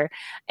each other.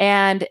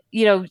 And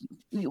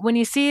when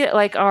you see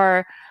like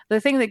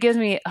the thing that gives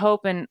me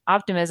hope and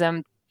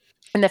optimism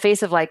in the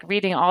face of like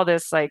reading all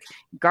this like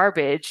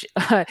garbage,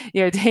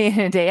 day in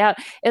and day out,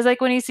 is like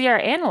when you see our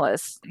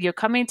analysts,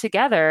 coming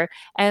together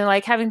and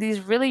like having these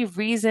really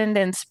reasoned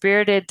and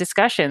spirited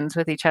discussions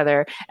with each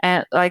other,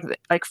 and like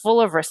full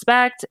of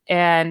respect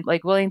and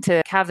like willing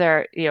to have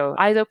their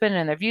eyes open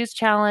and their views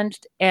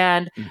challenged.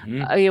 And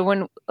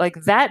when like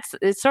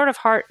it's sort of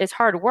hard, it's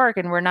hard work,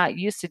 and we're not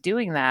used to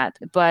doing that.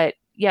 But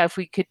yeah, if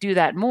we could do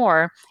that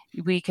more,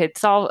 we could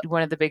solve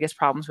one of the biggest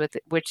problems with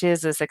it, which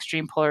is this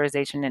extreme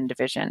polarization and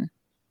division.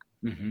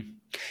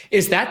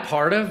 Is that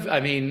part of,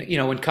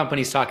 when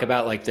companies talk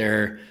about like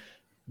their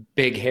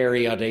big,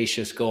 hairy,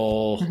 audacious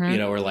goal,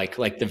 or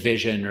like the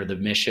vision or the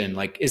mission,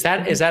 like, is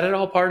that at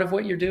all part of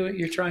what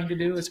you're trying to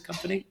do as a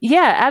company?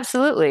 Yeah,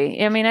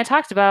 absolutely. I mean, I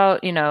talked about,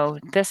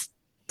 this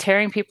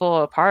tearing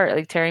people apart,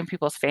 like tearing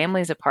people's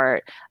families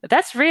apart.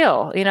 That's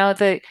real.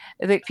 The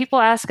people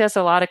ask us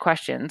a lot of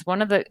questions.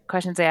 One of the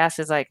questions they ask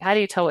is like, how do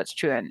you tell what's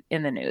true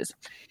in the news?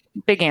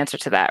 Big answer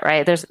to that,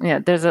 right? There's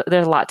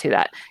a lot to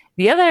that.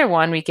 The other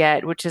one we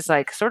get, which is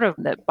like sort of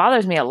that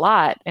bothers me a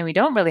lot, and we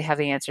don't really have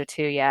the answer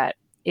to yet,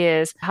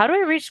 is how do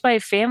I reach my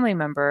family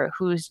member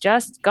who's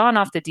just gone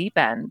off the deep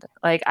end?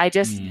 Like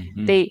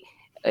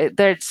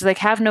they're like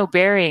have no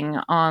bearing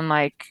on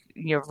like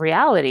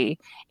reality.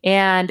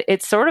 And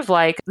it's sort of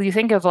like you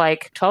think of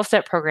like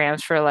 12-step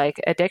programs for like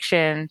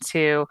addiction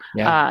to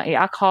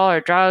alcohol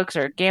or drugs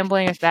or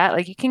gambling, like that.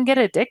 Like you can get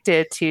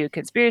addicted to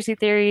conspiracy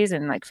theories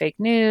and like fake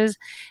news,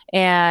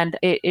 and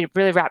it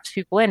really wraps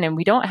people in. And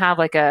we don't have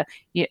like there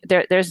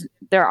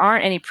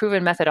aren't any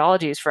proven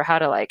methodologies for how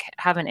to like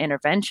have an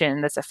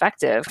intervention that's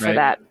effective for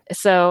that.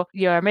 So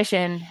our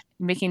mission,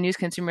 making news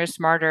consumers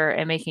smarter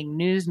and making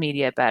news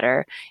media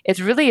better, it's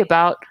really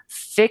about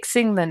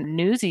fixing the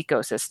news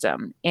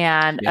ecosystem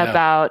and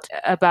about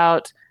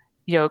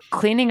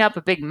cleaning up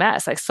a big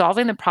mess, like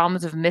solving the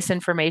problems of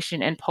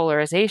misinformation and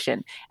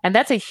polarization. And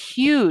that's a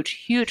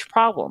huge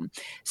problem.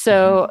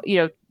 So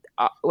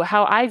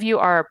how I view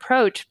our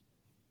approach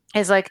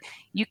is like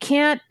you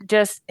can't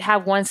just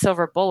have one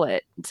silver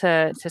bullet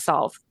to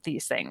solve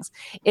these things.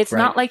 It's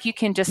not Right. like you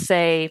can just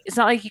say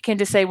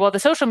well, the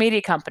social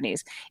media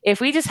companies,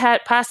 if we just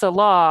had passed a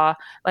law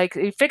like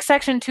fix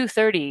section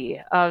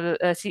 230 of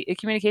the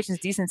Communications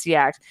Decency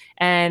Act,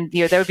 and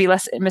there would be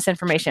less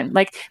misinformation.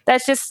 Like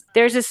that's just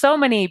there's just so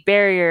many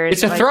barriers.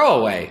 It's a like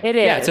throwaway. it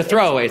Yeah, it's a is.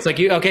 throwaway. It's like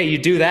you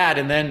do that,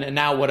 and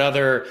now what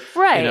other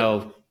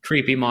Right.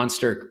 creepy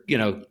monster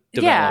Yeah.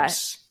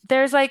 develops?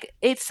 There's like,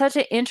 it's such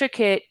an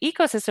intricate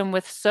ecosystem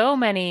with so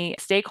many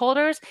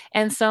stakeholders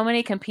and so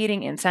many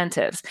competing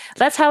incentives.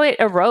 That's how it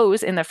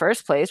arose in the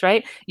first place,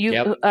 right?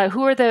 Yep.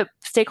 Who are the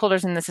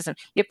stakeholders in the system?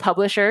 You have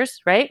publishers,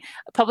 right?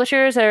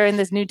 Publishers are in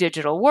this new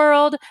digital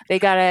world. They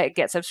got to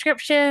get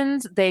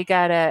subscriptions. They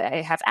got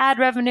to have ad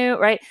revenue,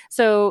 right?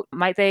 So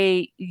might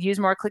they use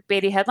more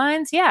clickbaity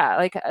headlines? Yeah.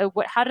 Like,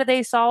 how do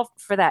they solve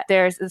for that?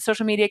 There's the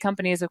social media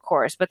companies, of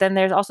course, but then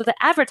there's also the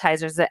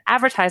advertisers that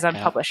advertise on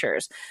Yeah.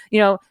 publishers.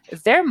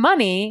 Their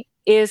money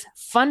is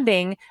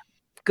funding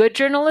good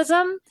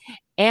journalism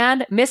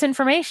and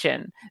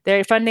misinformation.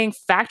 They're funding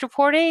fact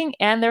reporting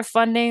and they're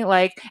funding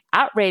like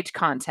outrage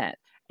content,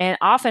 and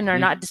often are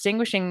not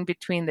distinguishing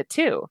between the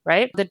two,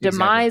 right? The Exactly.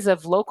 demise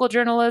of local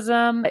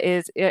journalism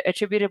is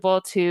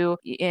attributable to,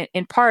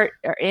 in part,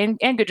 or and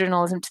good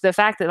journalism, to the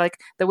fact that like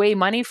the way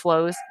money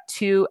flows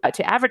to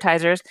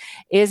advertisers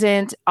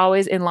isn't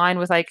always in line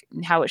with like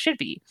how it should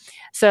be.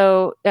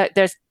 So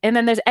there's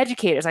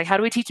educators. Like, how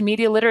do we teach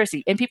media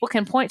literacy? And people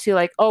can point to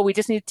like, oh, we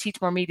just need to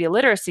teach more media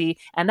literacy,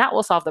 and that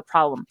will solve the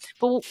problem.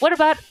 But what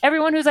about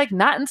everyone who's like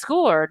not in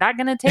school or not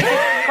going to take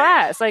a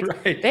class? Like,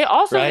 Right. they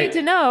also Right. need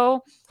to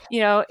know,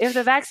 if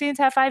the vaccines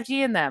have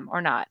 5G in them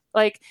or not.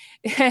 Like,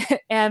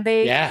 and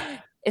Yeah.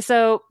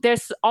 so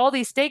there's all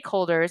these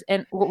stakeholders,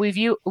 and what we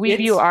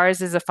view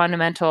ours as a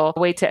fundamental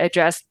way to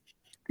address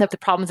the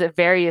problems that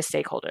various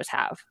stakeholders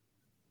have.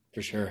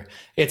 For sure.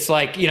 It's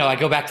like, I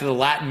go back to the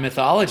Latin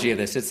mythology of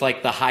this. It's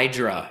like the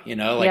Hydra,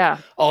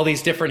 all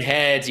these different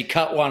heads, you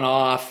cut one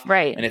off.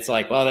 Right. And it's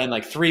like, well, then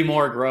like three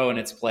more grow in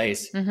its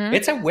place. Mm-hmm.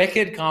 It's a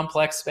wicked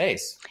complex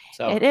space.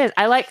 So it is.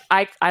 I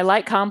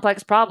like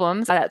complex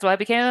problems. That's why I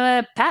became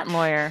a patent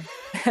lawyer.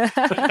 Then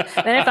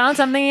I found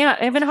something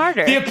even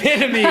harder. The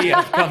epitome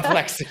of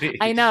complexity.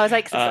 I know. It's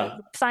like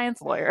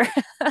science lawyer.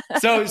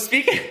 So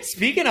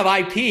speaking of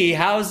IP,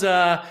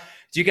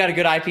 do you got a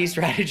good IP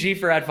strategy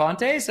for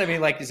Advantes? I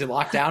mean, like, is it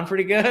locked down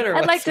pretty good? Or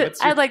I'd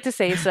like to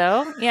say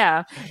so.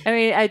 Yeah. I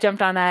mean, I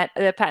jumped on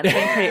the patent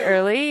thing pretty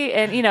early,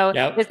 and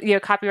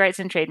Yep. Copyrights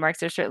and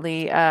trademarks are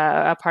certainly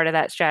a part of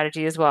that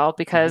strategy as well,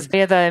 because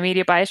the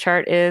media bias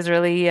chart is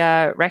really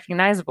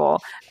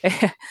recognizable.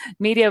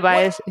 Media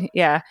bias,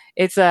 yeah,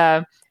 it's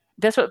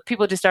that's what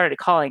people just started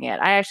calling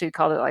it. I actually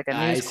called it like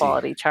a news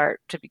quality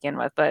chart to begin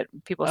with, but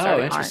people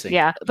started calling it.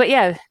 Yeah, but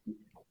yeah.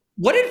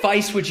 What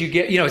advice would you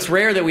give? It's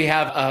rare that we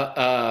have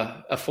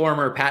a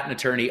former patent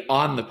attorney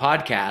on the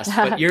podcast,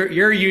 but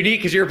you're unique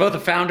because you're both a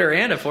founder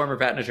and a former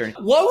patent attorney.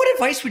 What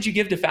advice would you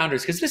give to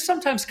founders? Because this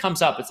sometimes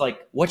comes up. It's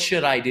like, what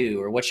should I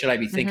do, or what should I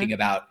be thinking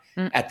about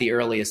at the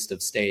earliest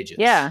of stages?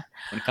 Yeah,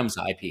 when it comes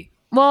to IP.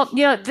 Well,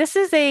 this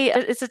is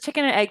it's a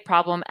chicken and egg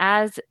problem,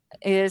 as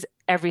is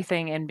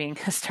everything in being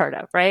a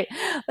startup, right?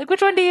 Like,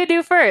 which one do you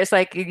do first?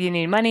 Like, you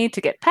need money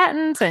to get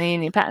patents, and you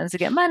need patents to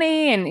get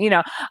money,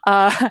 and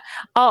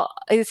all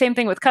the same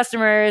thing with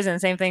customers,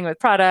 and same thing with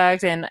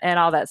product, and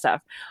all that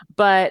stuff.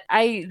 But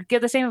I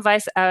give the same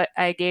advice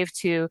I gave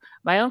to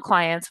my own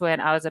clients when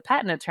I was a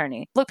patent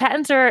attorney. Look,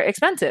 patents are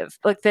expensive.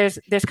 Like, there's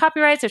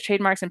copyrights, there's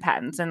trademarks, and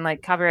patents, and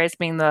like copyrights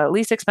being the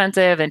least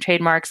expensive, and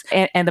trademarks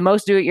and the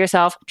most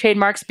do-it-yourself.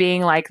 Trademarks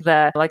being like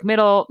the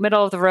middle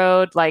of the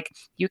road. Like,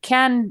 you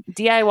can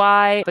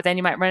DIY, but then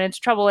you might run into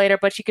trouble later,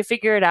 but you could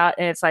figure it out.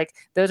 And it's like,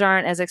 those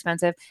aren't as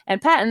expensive.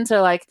 And patents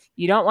are like,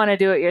 you don't want to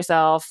do it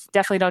yourself.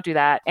 Definitely don't do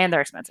that. And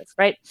they're expensive,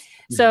 right?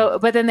 Mm-hmm. So,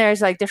 but then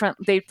there's like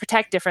they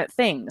protect different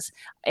things.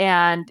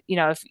 And,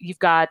 if you've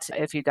got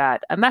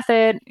a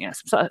method,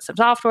 some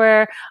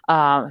software,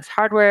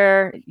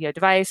 hardware,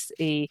 device,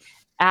 a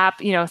app,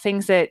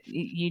 things that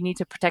you need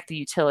to protect the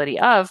utility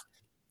of,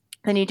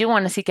 then you do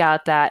want to seek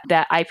out that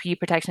IP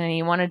protection, and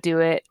you want to do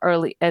it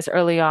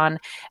early on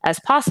as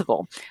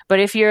possible. But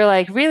if you're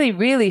like really,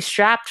 really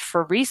strapped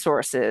for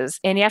resources,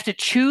 and you have to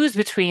choose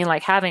between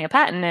like having a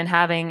patent and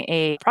having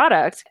a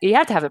product, you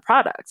have to have a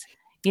product,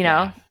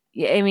 Yeah.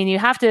 I mean, you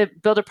have to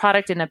build a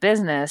product in a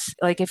business.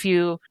 Like,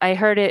 I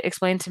heard it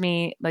explained to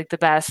me like the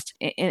best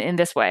in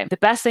this way. The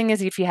best thing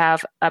is if you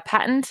have a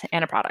patent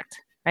and a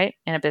product, right?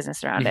 And a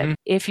business around it.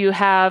 If you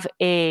have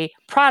a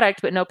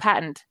product but no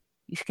patent,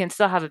 you can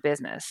still have a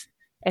business.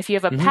 If you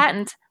have a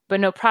patent but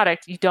no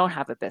product, you don't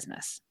have a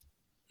business.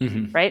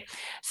 Right?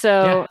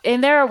 So,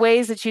 and there are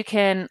ways that you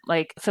can,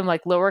 like some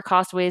like lower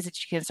cost ways that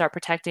you can start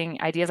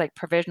protecting ideas. Like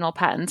provisional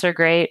patents are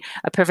great.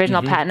 A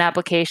provisional patent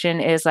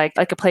application is like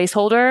a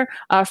placeholder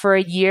for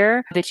a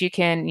year that you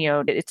can,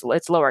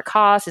 it's lower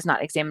cost. It's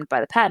not examined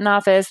by the patent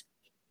office.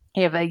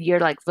 You have a year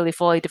to like really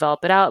fully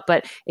develop it out,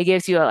 but it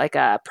gives you like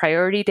a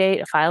priority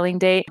date, a filing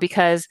date,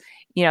 because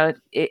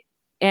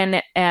and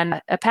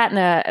a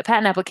patent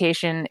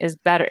application is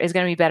going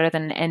to be better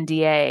than an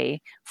NDA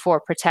for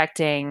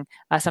protecting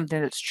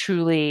something that's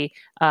truly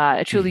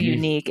Hmm.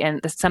 unique and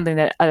something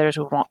that others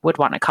would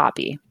want to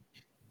copy.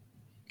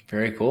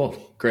 Very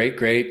cool. Great.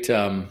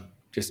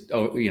 Just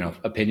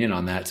opinion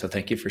on that. So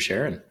thank you for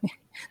sharing.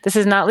 This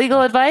is not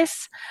legal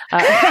advice.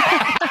 That's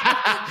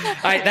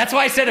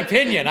why I said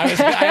opinion.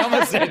 I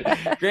almost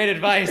said great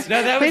advice.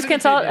 No, that Please was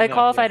consult a no,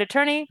 qualified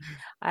attorney.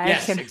 I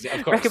yes, can of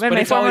course. recommend But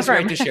my it's former always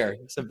firm. great to share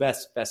some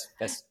best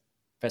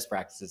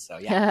practices. So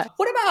yeah.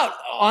 What about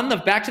on the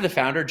back to the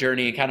founder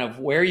journey, kind of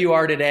where you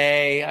are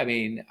today? I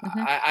mean,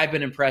 Mhm. I've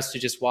been impressed to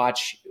just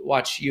watch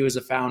you as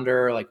a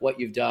founder, like what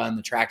you've done,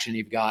 the traction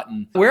you've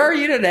gotten. Where are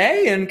you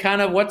today, and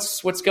kind of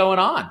what's going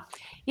on?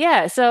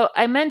 Yeah, so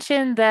I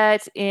mentioned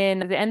that in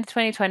the end of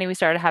 2020, we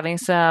started having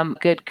some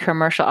good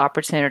commercial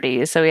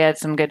opportunities. So we had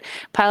some good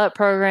pilot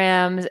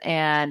programs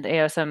and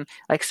some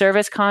like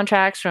service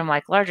contracts from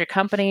like larger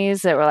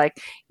companies that were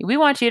like, we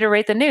want you to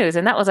rate the news.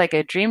 And that was like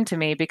a dream to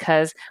me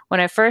because when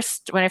I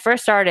first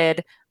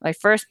started, my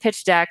first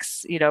pitch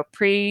decks,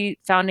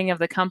 pre-founding of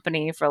the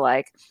company for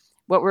like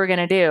what we're going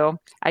to do,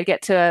 I'd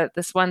get to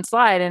this one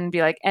slide and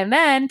be like, and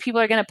then people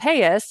are going to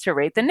pay us to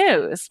rate the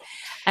news.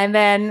 And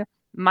then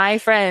my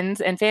friends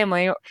and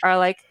family are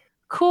like,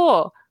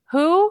 cool,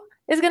 who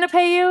is going to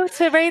pay you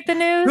to rate the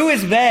news? Who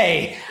is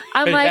they?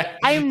 I'm like,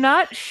 I'm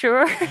not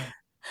sure,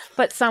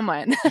 but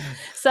someone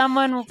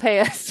will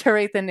pay us to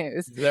rate the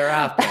news. They're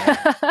out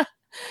there.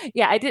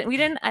 Yeah, I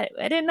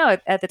didn't know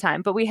it at the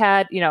time, but we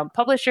had,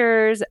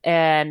 publishers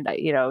and,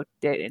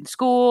 in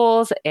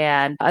schools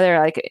and other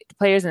like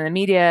players in the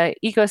media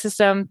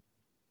ecosystem,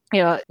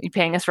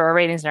 paying us for our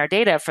ratings and our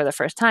data for the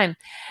first time.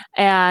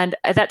 And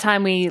at that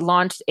time, we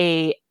launched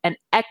an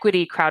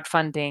equity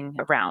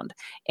crowdfunding round,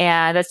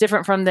 and that's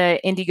different from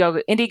the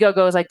Indiegogo.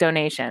 Indiegogo is like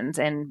donations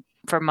and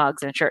for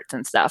mugs and shirts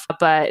and stuff.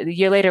 But a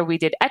year later, we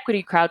did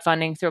equity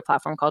crowdfunding through a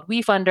platform called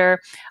WeFunder.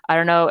 I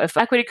don't know if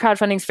equity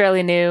crowdfunding is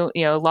fairly new.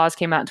 Laws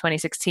came out in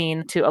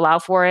 2016 to allow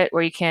for it,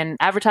 where you can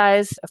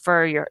advertise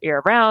for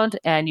your round,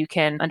 and you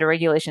can, under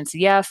Regulation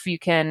CF, you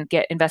can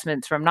get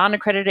investments from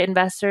non-accredited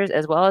investors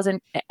as well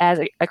as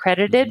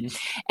accredited.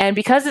 Mm-hmm. And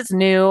because it's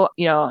new,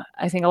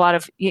 I think a lot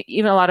of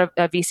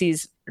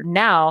VCs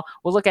now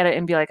will look at it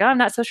and be like, oh, I'm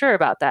not so sure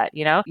about that.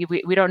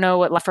 We don't know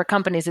what for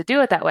companies to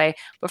do it that way.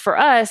 But for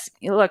us,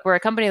 look, we're a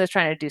company that's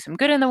trying to do some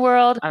good in the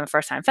world. I'm a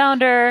first-time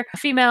founder, a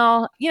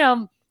female.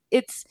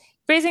 It's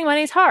raising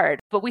money is hard,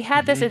 but we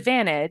had this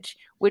advantage,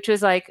 which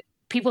was like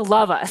people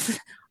love us.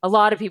 A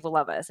lot of people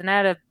love us, and I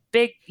had a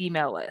big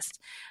email list.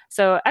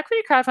 So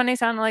equity crowdfunding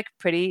sounded like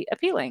pretty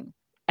appealing.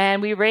 And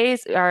we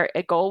raised, our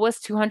goal was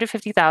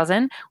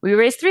 250,000. We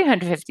raised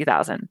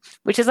 350,000,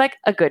 which is like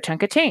a good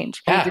chunk of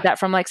change. Yeah. We did that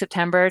from like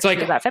September to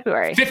like about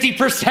February. 50%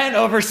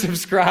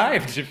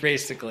 oversubscribed,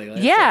 basically.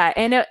 Yeah,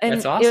 and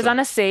that's awesome. It was on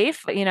a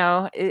safe,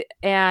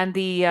 and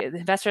the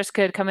investors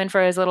could come in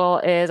for as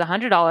little as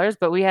 $100,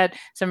 but we had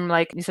some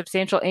like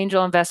substantial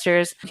angel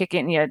investors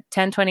kicking, $10,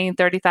 $20,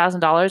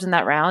 $30,000 in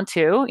that round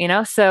too.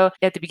 So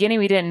at the beginning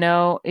we didn't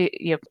know.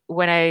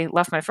 When I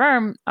left my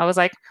firm, I was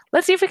like,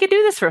 let's see if we could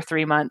do this for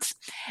 3 months.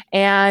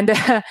 And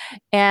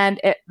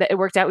it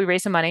worked out. We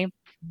raised some money.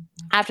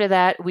 After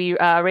that, we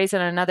raised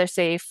in another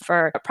safe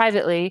for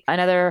privately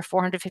another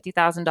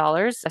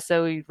 $450,000.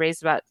 So we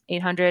raised about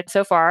 800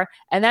 so far,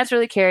 and that's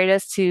really carried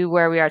us to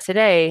where we are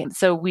today.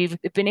 So we've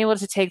been able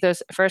to take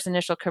those first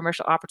initial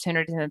commercial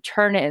opportunities and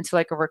turn it into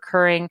like a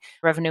recurring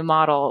revenue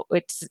model.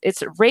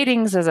 It's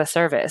ratings as a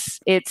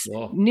service. It's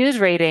news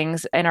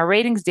ratings, and our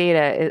ratings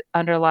data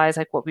underlies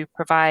like what we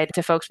provide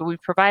to folks, but we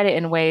provide it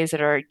in ways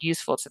that are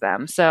useful to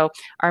them. So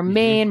our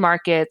main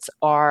markets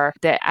are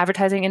the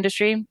advertising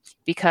industry,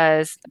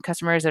 because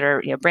customers that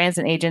are brands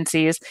and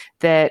agencies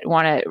that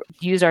want to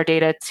use our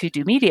data to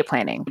do media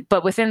planning.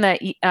 But within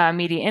the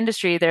media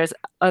industry, there's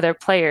other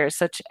players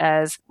such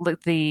as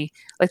the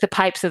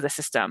pipes of the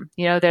system.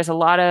 There's a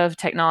lot of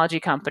technology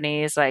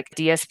companies like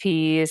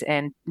DSPs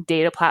and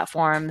data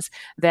platforms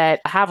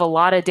that have a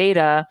lot of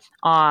data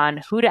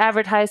on who to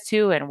advertise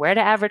to and where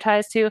to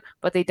advertise to,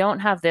 but they don't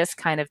have this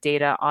kind of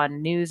data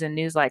on news and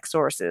news-like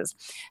sources.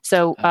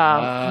 So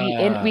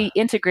we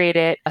integrate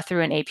it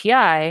through an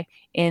API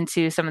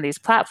into some of these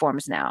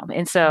platforms now.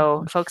 And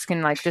so folks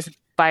can like just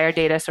buy our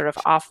data sort of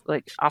off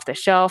the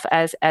shelf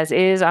as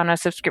is on a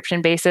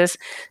subscription basis.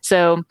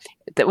 So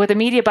what the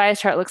media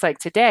bias chart looks like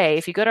today,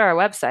 if you go to our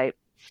website,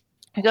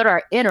 you go to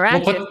our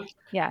interactive.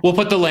 We'll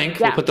put the link.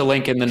 Yeah. We'll put the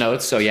link in the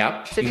notes. So you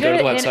can go to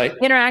the website.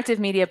 Interactive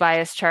media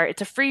bias chart.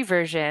 It's a free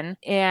version,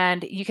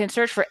 and you can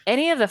search for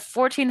any of the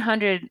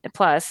 1,400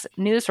 plus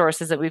news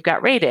sources that we've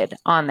got rated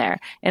on there,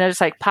 and it'll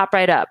just like pop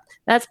right up.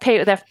 That's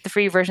the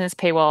free version is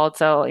paywalled,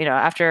 so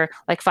after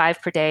like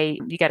 5 per day,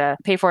 you gotta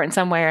pay for it in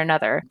some way or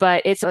another.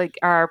 But it's like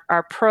our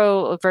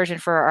pro version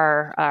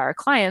for our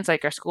clients,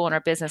 like our school and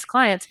our business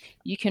clients.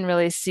 You can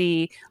really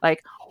see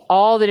like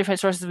all the different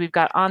sources we've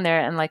got on there,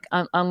 and like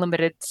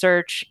unlimited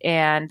search,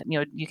 and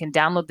you can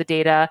download the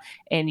data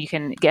and you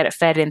can get it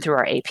fed in through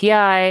our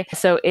API.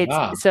 So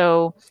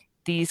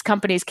these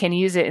companies can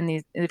use it in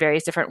these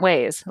various different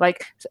ways.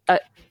 Like,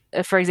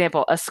 for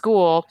example, a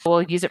school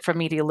will use it for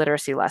media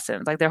literacy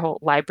lessons. Like their whole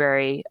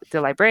library, the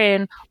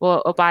librarian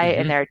will buy it,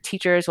 and their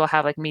teachers will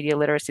have like media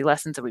literacy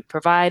lessons that we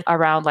provide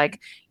around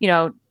like,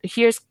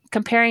 here's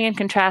comparing and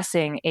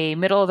contrasting a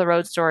middle of the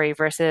road story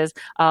versus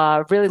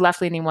a really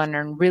left-leaning one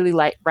and really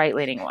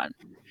right-leaning one.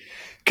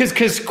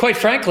 Because quite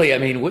frankly, I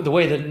mean, the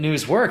way the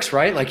news works,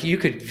 right? Like you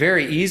could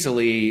very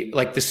easily,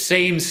 like the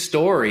same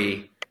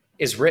story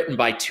is written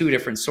by two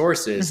different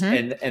sources,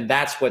 and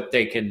that's what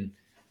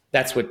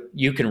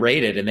you can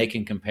rate it, and they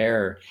can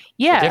compare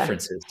the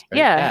differences. Right?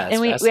 Yeah.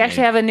 And we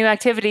actually have a new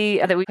activity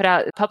that we put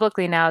out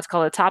publicly now. It's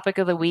called a topic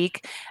of the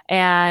week.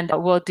 And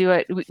we'll do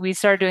it. We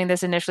started doing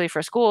this initially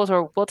for schools,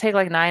 where we'll take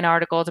like 9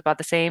 articles about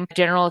the same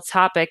general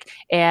topic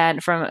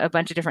and from a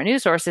bunch of different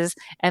news sources,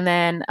 and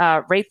then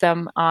rate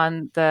them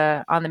on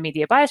the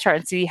media bias chart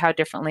and see how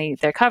differently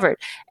they're covered.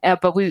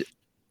 But we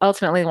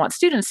ultimately want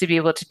students to be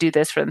able to do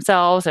this for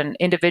themselves and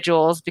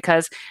individuals,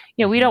 because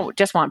we don't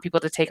just want people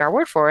to take our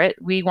word for it.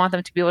 We want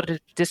them to be able to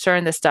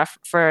discern this stuff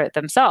for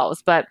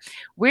themselves. But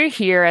we're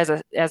here as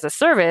a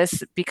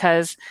service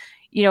because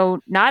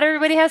not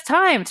everybody has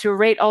time to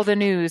rate all the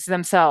news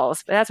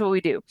themselves, but that's what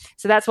we do.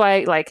 So that's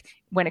why, like,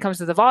 when it comes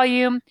to the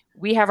volume,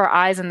 we have our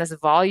eyes on this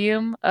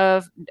volume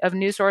of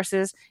news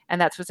sources,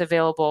 and that's what's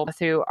available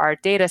through our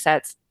data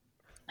sets.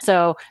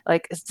 So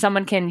like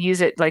someone can use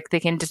it, like they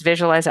can just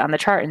visualize it on the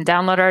chart and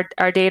download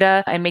our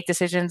data and make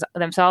decisions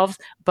themselves.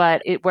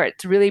 But where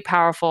it's really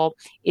powerful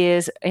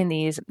is in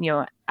these,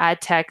 ad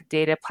tech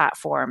data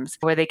platforms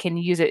where they can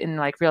use it in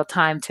like real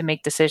time to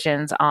make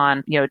decisions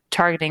on,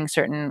 targeting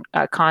certain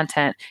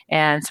content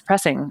and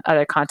suppressing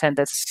other content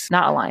that's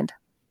not aligned.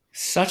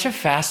 Such a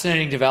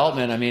fascinating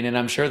development. I mean, and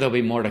I'm sure there'll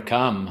be more to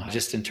come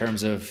just in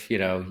terms of,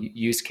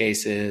 use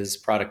cases,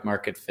 product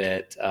market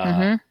fit.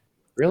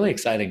 Really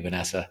exciting,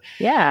 Vanessa.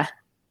 Yeah.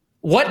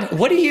 What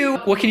can you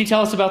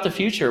tell us about the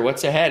future?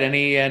 What's ahead?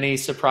 Any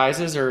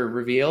surprises or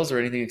reveals or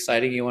anything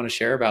exciting you want to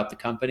share about the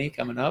company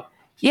coming up?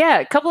 Yeah,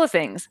 a couple of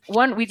things.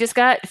 One, we just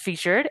got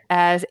featured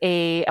as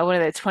one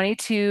of the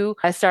 22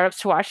 startups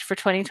to watch for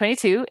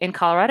 2022 in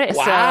Colorado.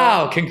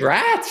 Wow,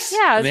 congrats.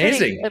 Yeah,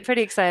 amazing.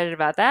 Pretty excited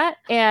about that.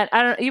 And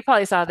I don't know, you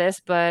probably saw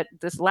this, but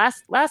this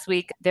last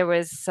week there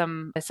was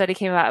a study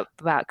came out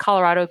about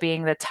Colorado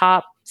being the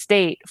top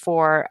state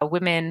for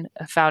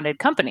women-founded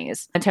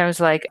companies in terms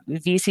of like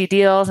VC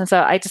deals. And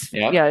so I just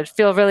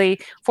feel really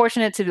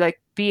fortunate to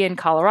be in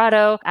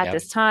Colorado at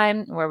this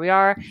time where we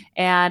are,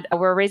 and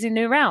we're raising a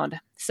new round.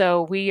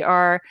 So we've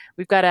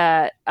got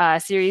a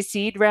Series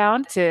Seed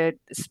round to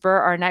spur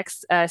our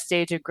next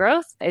stage of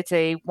growth. It's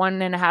a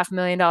 $1.5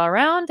 million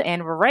round,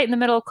 and we're right in the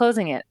middle of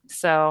closing it.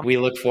 So we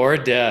look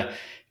forward to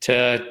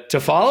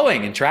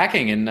following and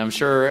tracking, and I'm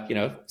sure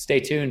stay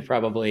tuned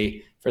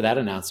probably for that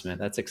announcement.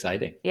 That's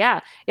exciting.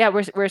 Yeah,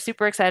 we're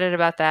super excited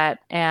about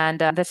that, and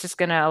that's just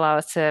going to allow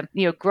us to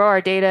grow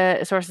our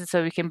data sources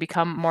so we can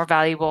become more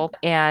valuable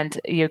and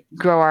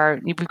grow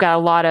we've got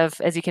a lot of,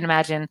 as you can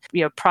imagine,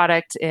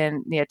 product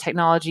and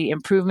technology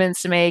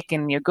improvements to make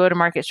and go to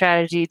market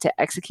strategy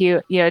to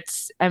execute.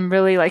 I'm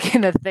really like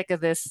in the thick of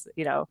this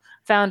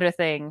founder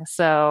thing,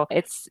 so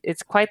it's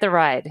quite the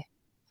ride.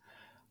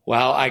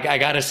 Well, I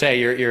got to say,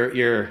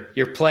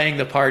 you're playing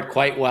the part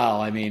quite well.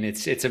 I mean,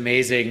 it's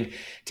amazing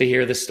to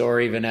hear the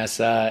story,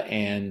 Vanessa,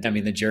 and I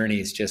mean the journey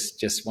is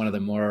just one of the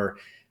more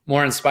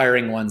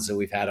inspiring ones that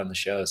we've had on the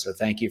show. So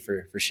thank you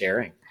for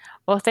sharing.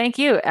 Well, thank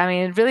you. I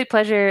mean, really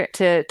pleasure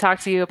to talk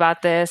to you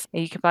about this.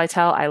 You can probably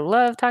tell I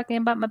love talking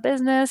about my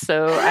business,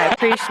 so I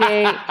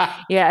appreciate.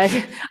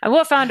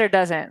 What founder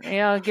doesn't?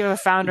 Give a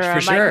founder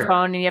a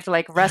microphone and you have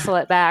to wrestle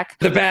it back.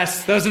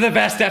 Those are the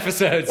best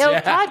episodes.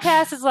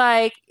 Podcast is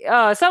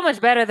so much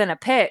better than a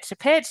pitch. A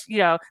pitch,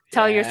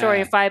 tell your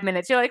story in 5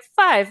 minutes. You're like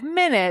 5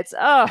 minutes.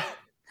 Oh,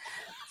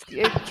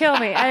 kill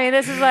me. I mean,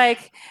 this is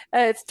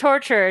it's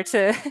torture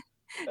to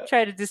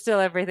try to distill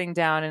everything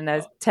down in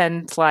a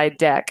 10-slide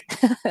deck.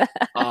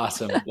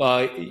 Awesome.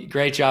 Well,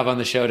 great job on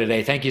the show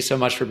today. Thank you so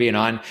much for being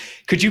on.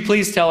 Could you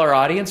please tell our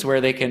audience where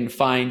they can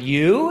find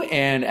you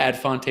and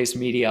Adfontes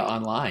Media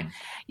online?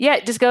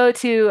 Yeah, just go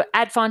to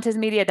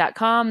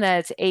adfontesmedia.com.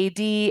 That's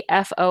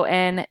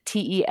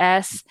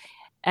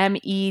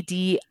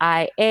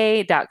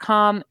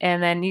ADFONTESMEDIA.com.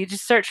 And then you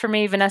just search for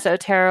me, Vanessa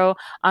Otero,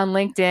 on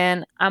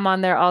LinkedIn. I'm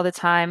on there all the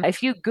time.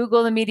 If you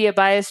Google the media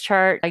bias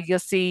chart, you'll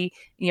see,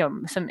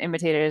 some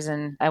imitators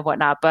and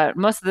whatnot. But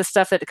most of the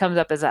stuff that comes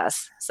up is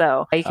us.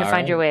 So you can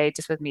find your way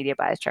just with media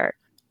bias chart.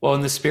 Well,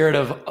 in the spirit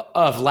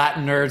of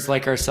Latin nerds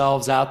like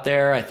ourselves out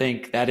there, I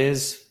think that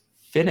is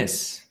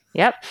finis.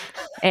 Yep.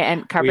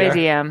 And Carpe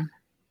Diem.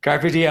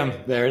 Carpe Diem.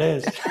 There it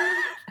is.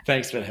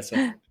 Thanks,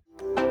 Vanessa.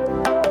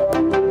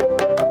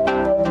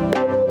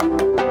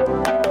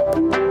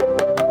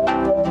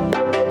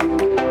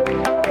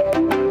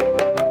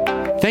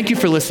 Thank you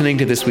for listening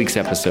to this week's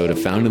episode of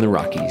Found in the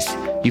Rockies.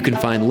 You can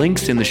find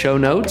links in the show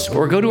notes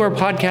or go to our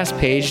podcast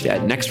page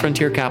at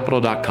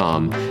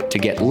nextfrontiercapital.com to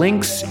get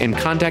links and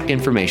contact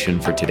information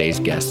for today's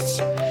guests.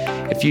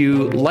 If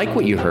you like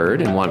what you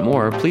heard and want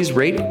more, please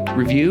rate,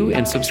 review,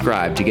 and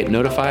subscribe to get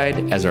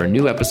notified as our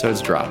new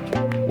episodes drop.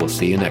 We'll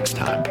see you next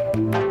time.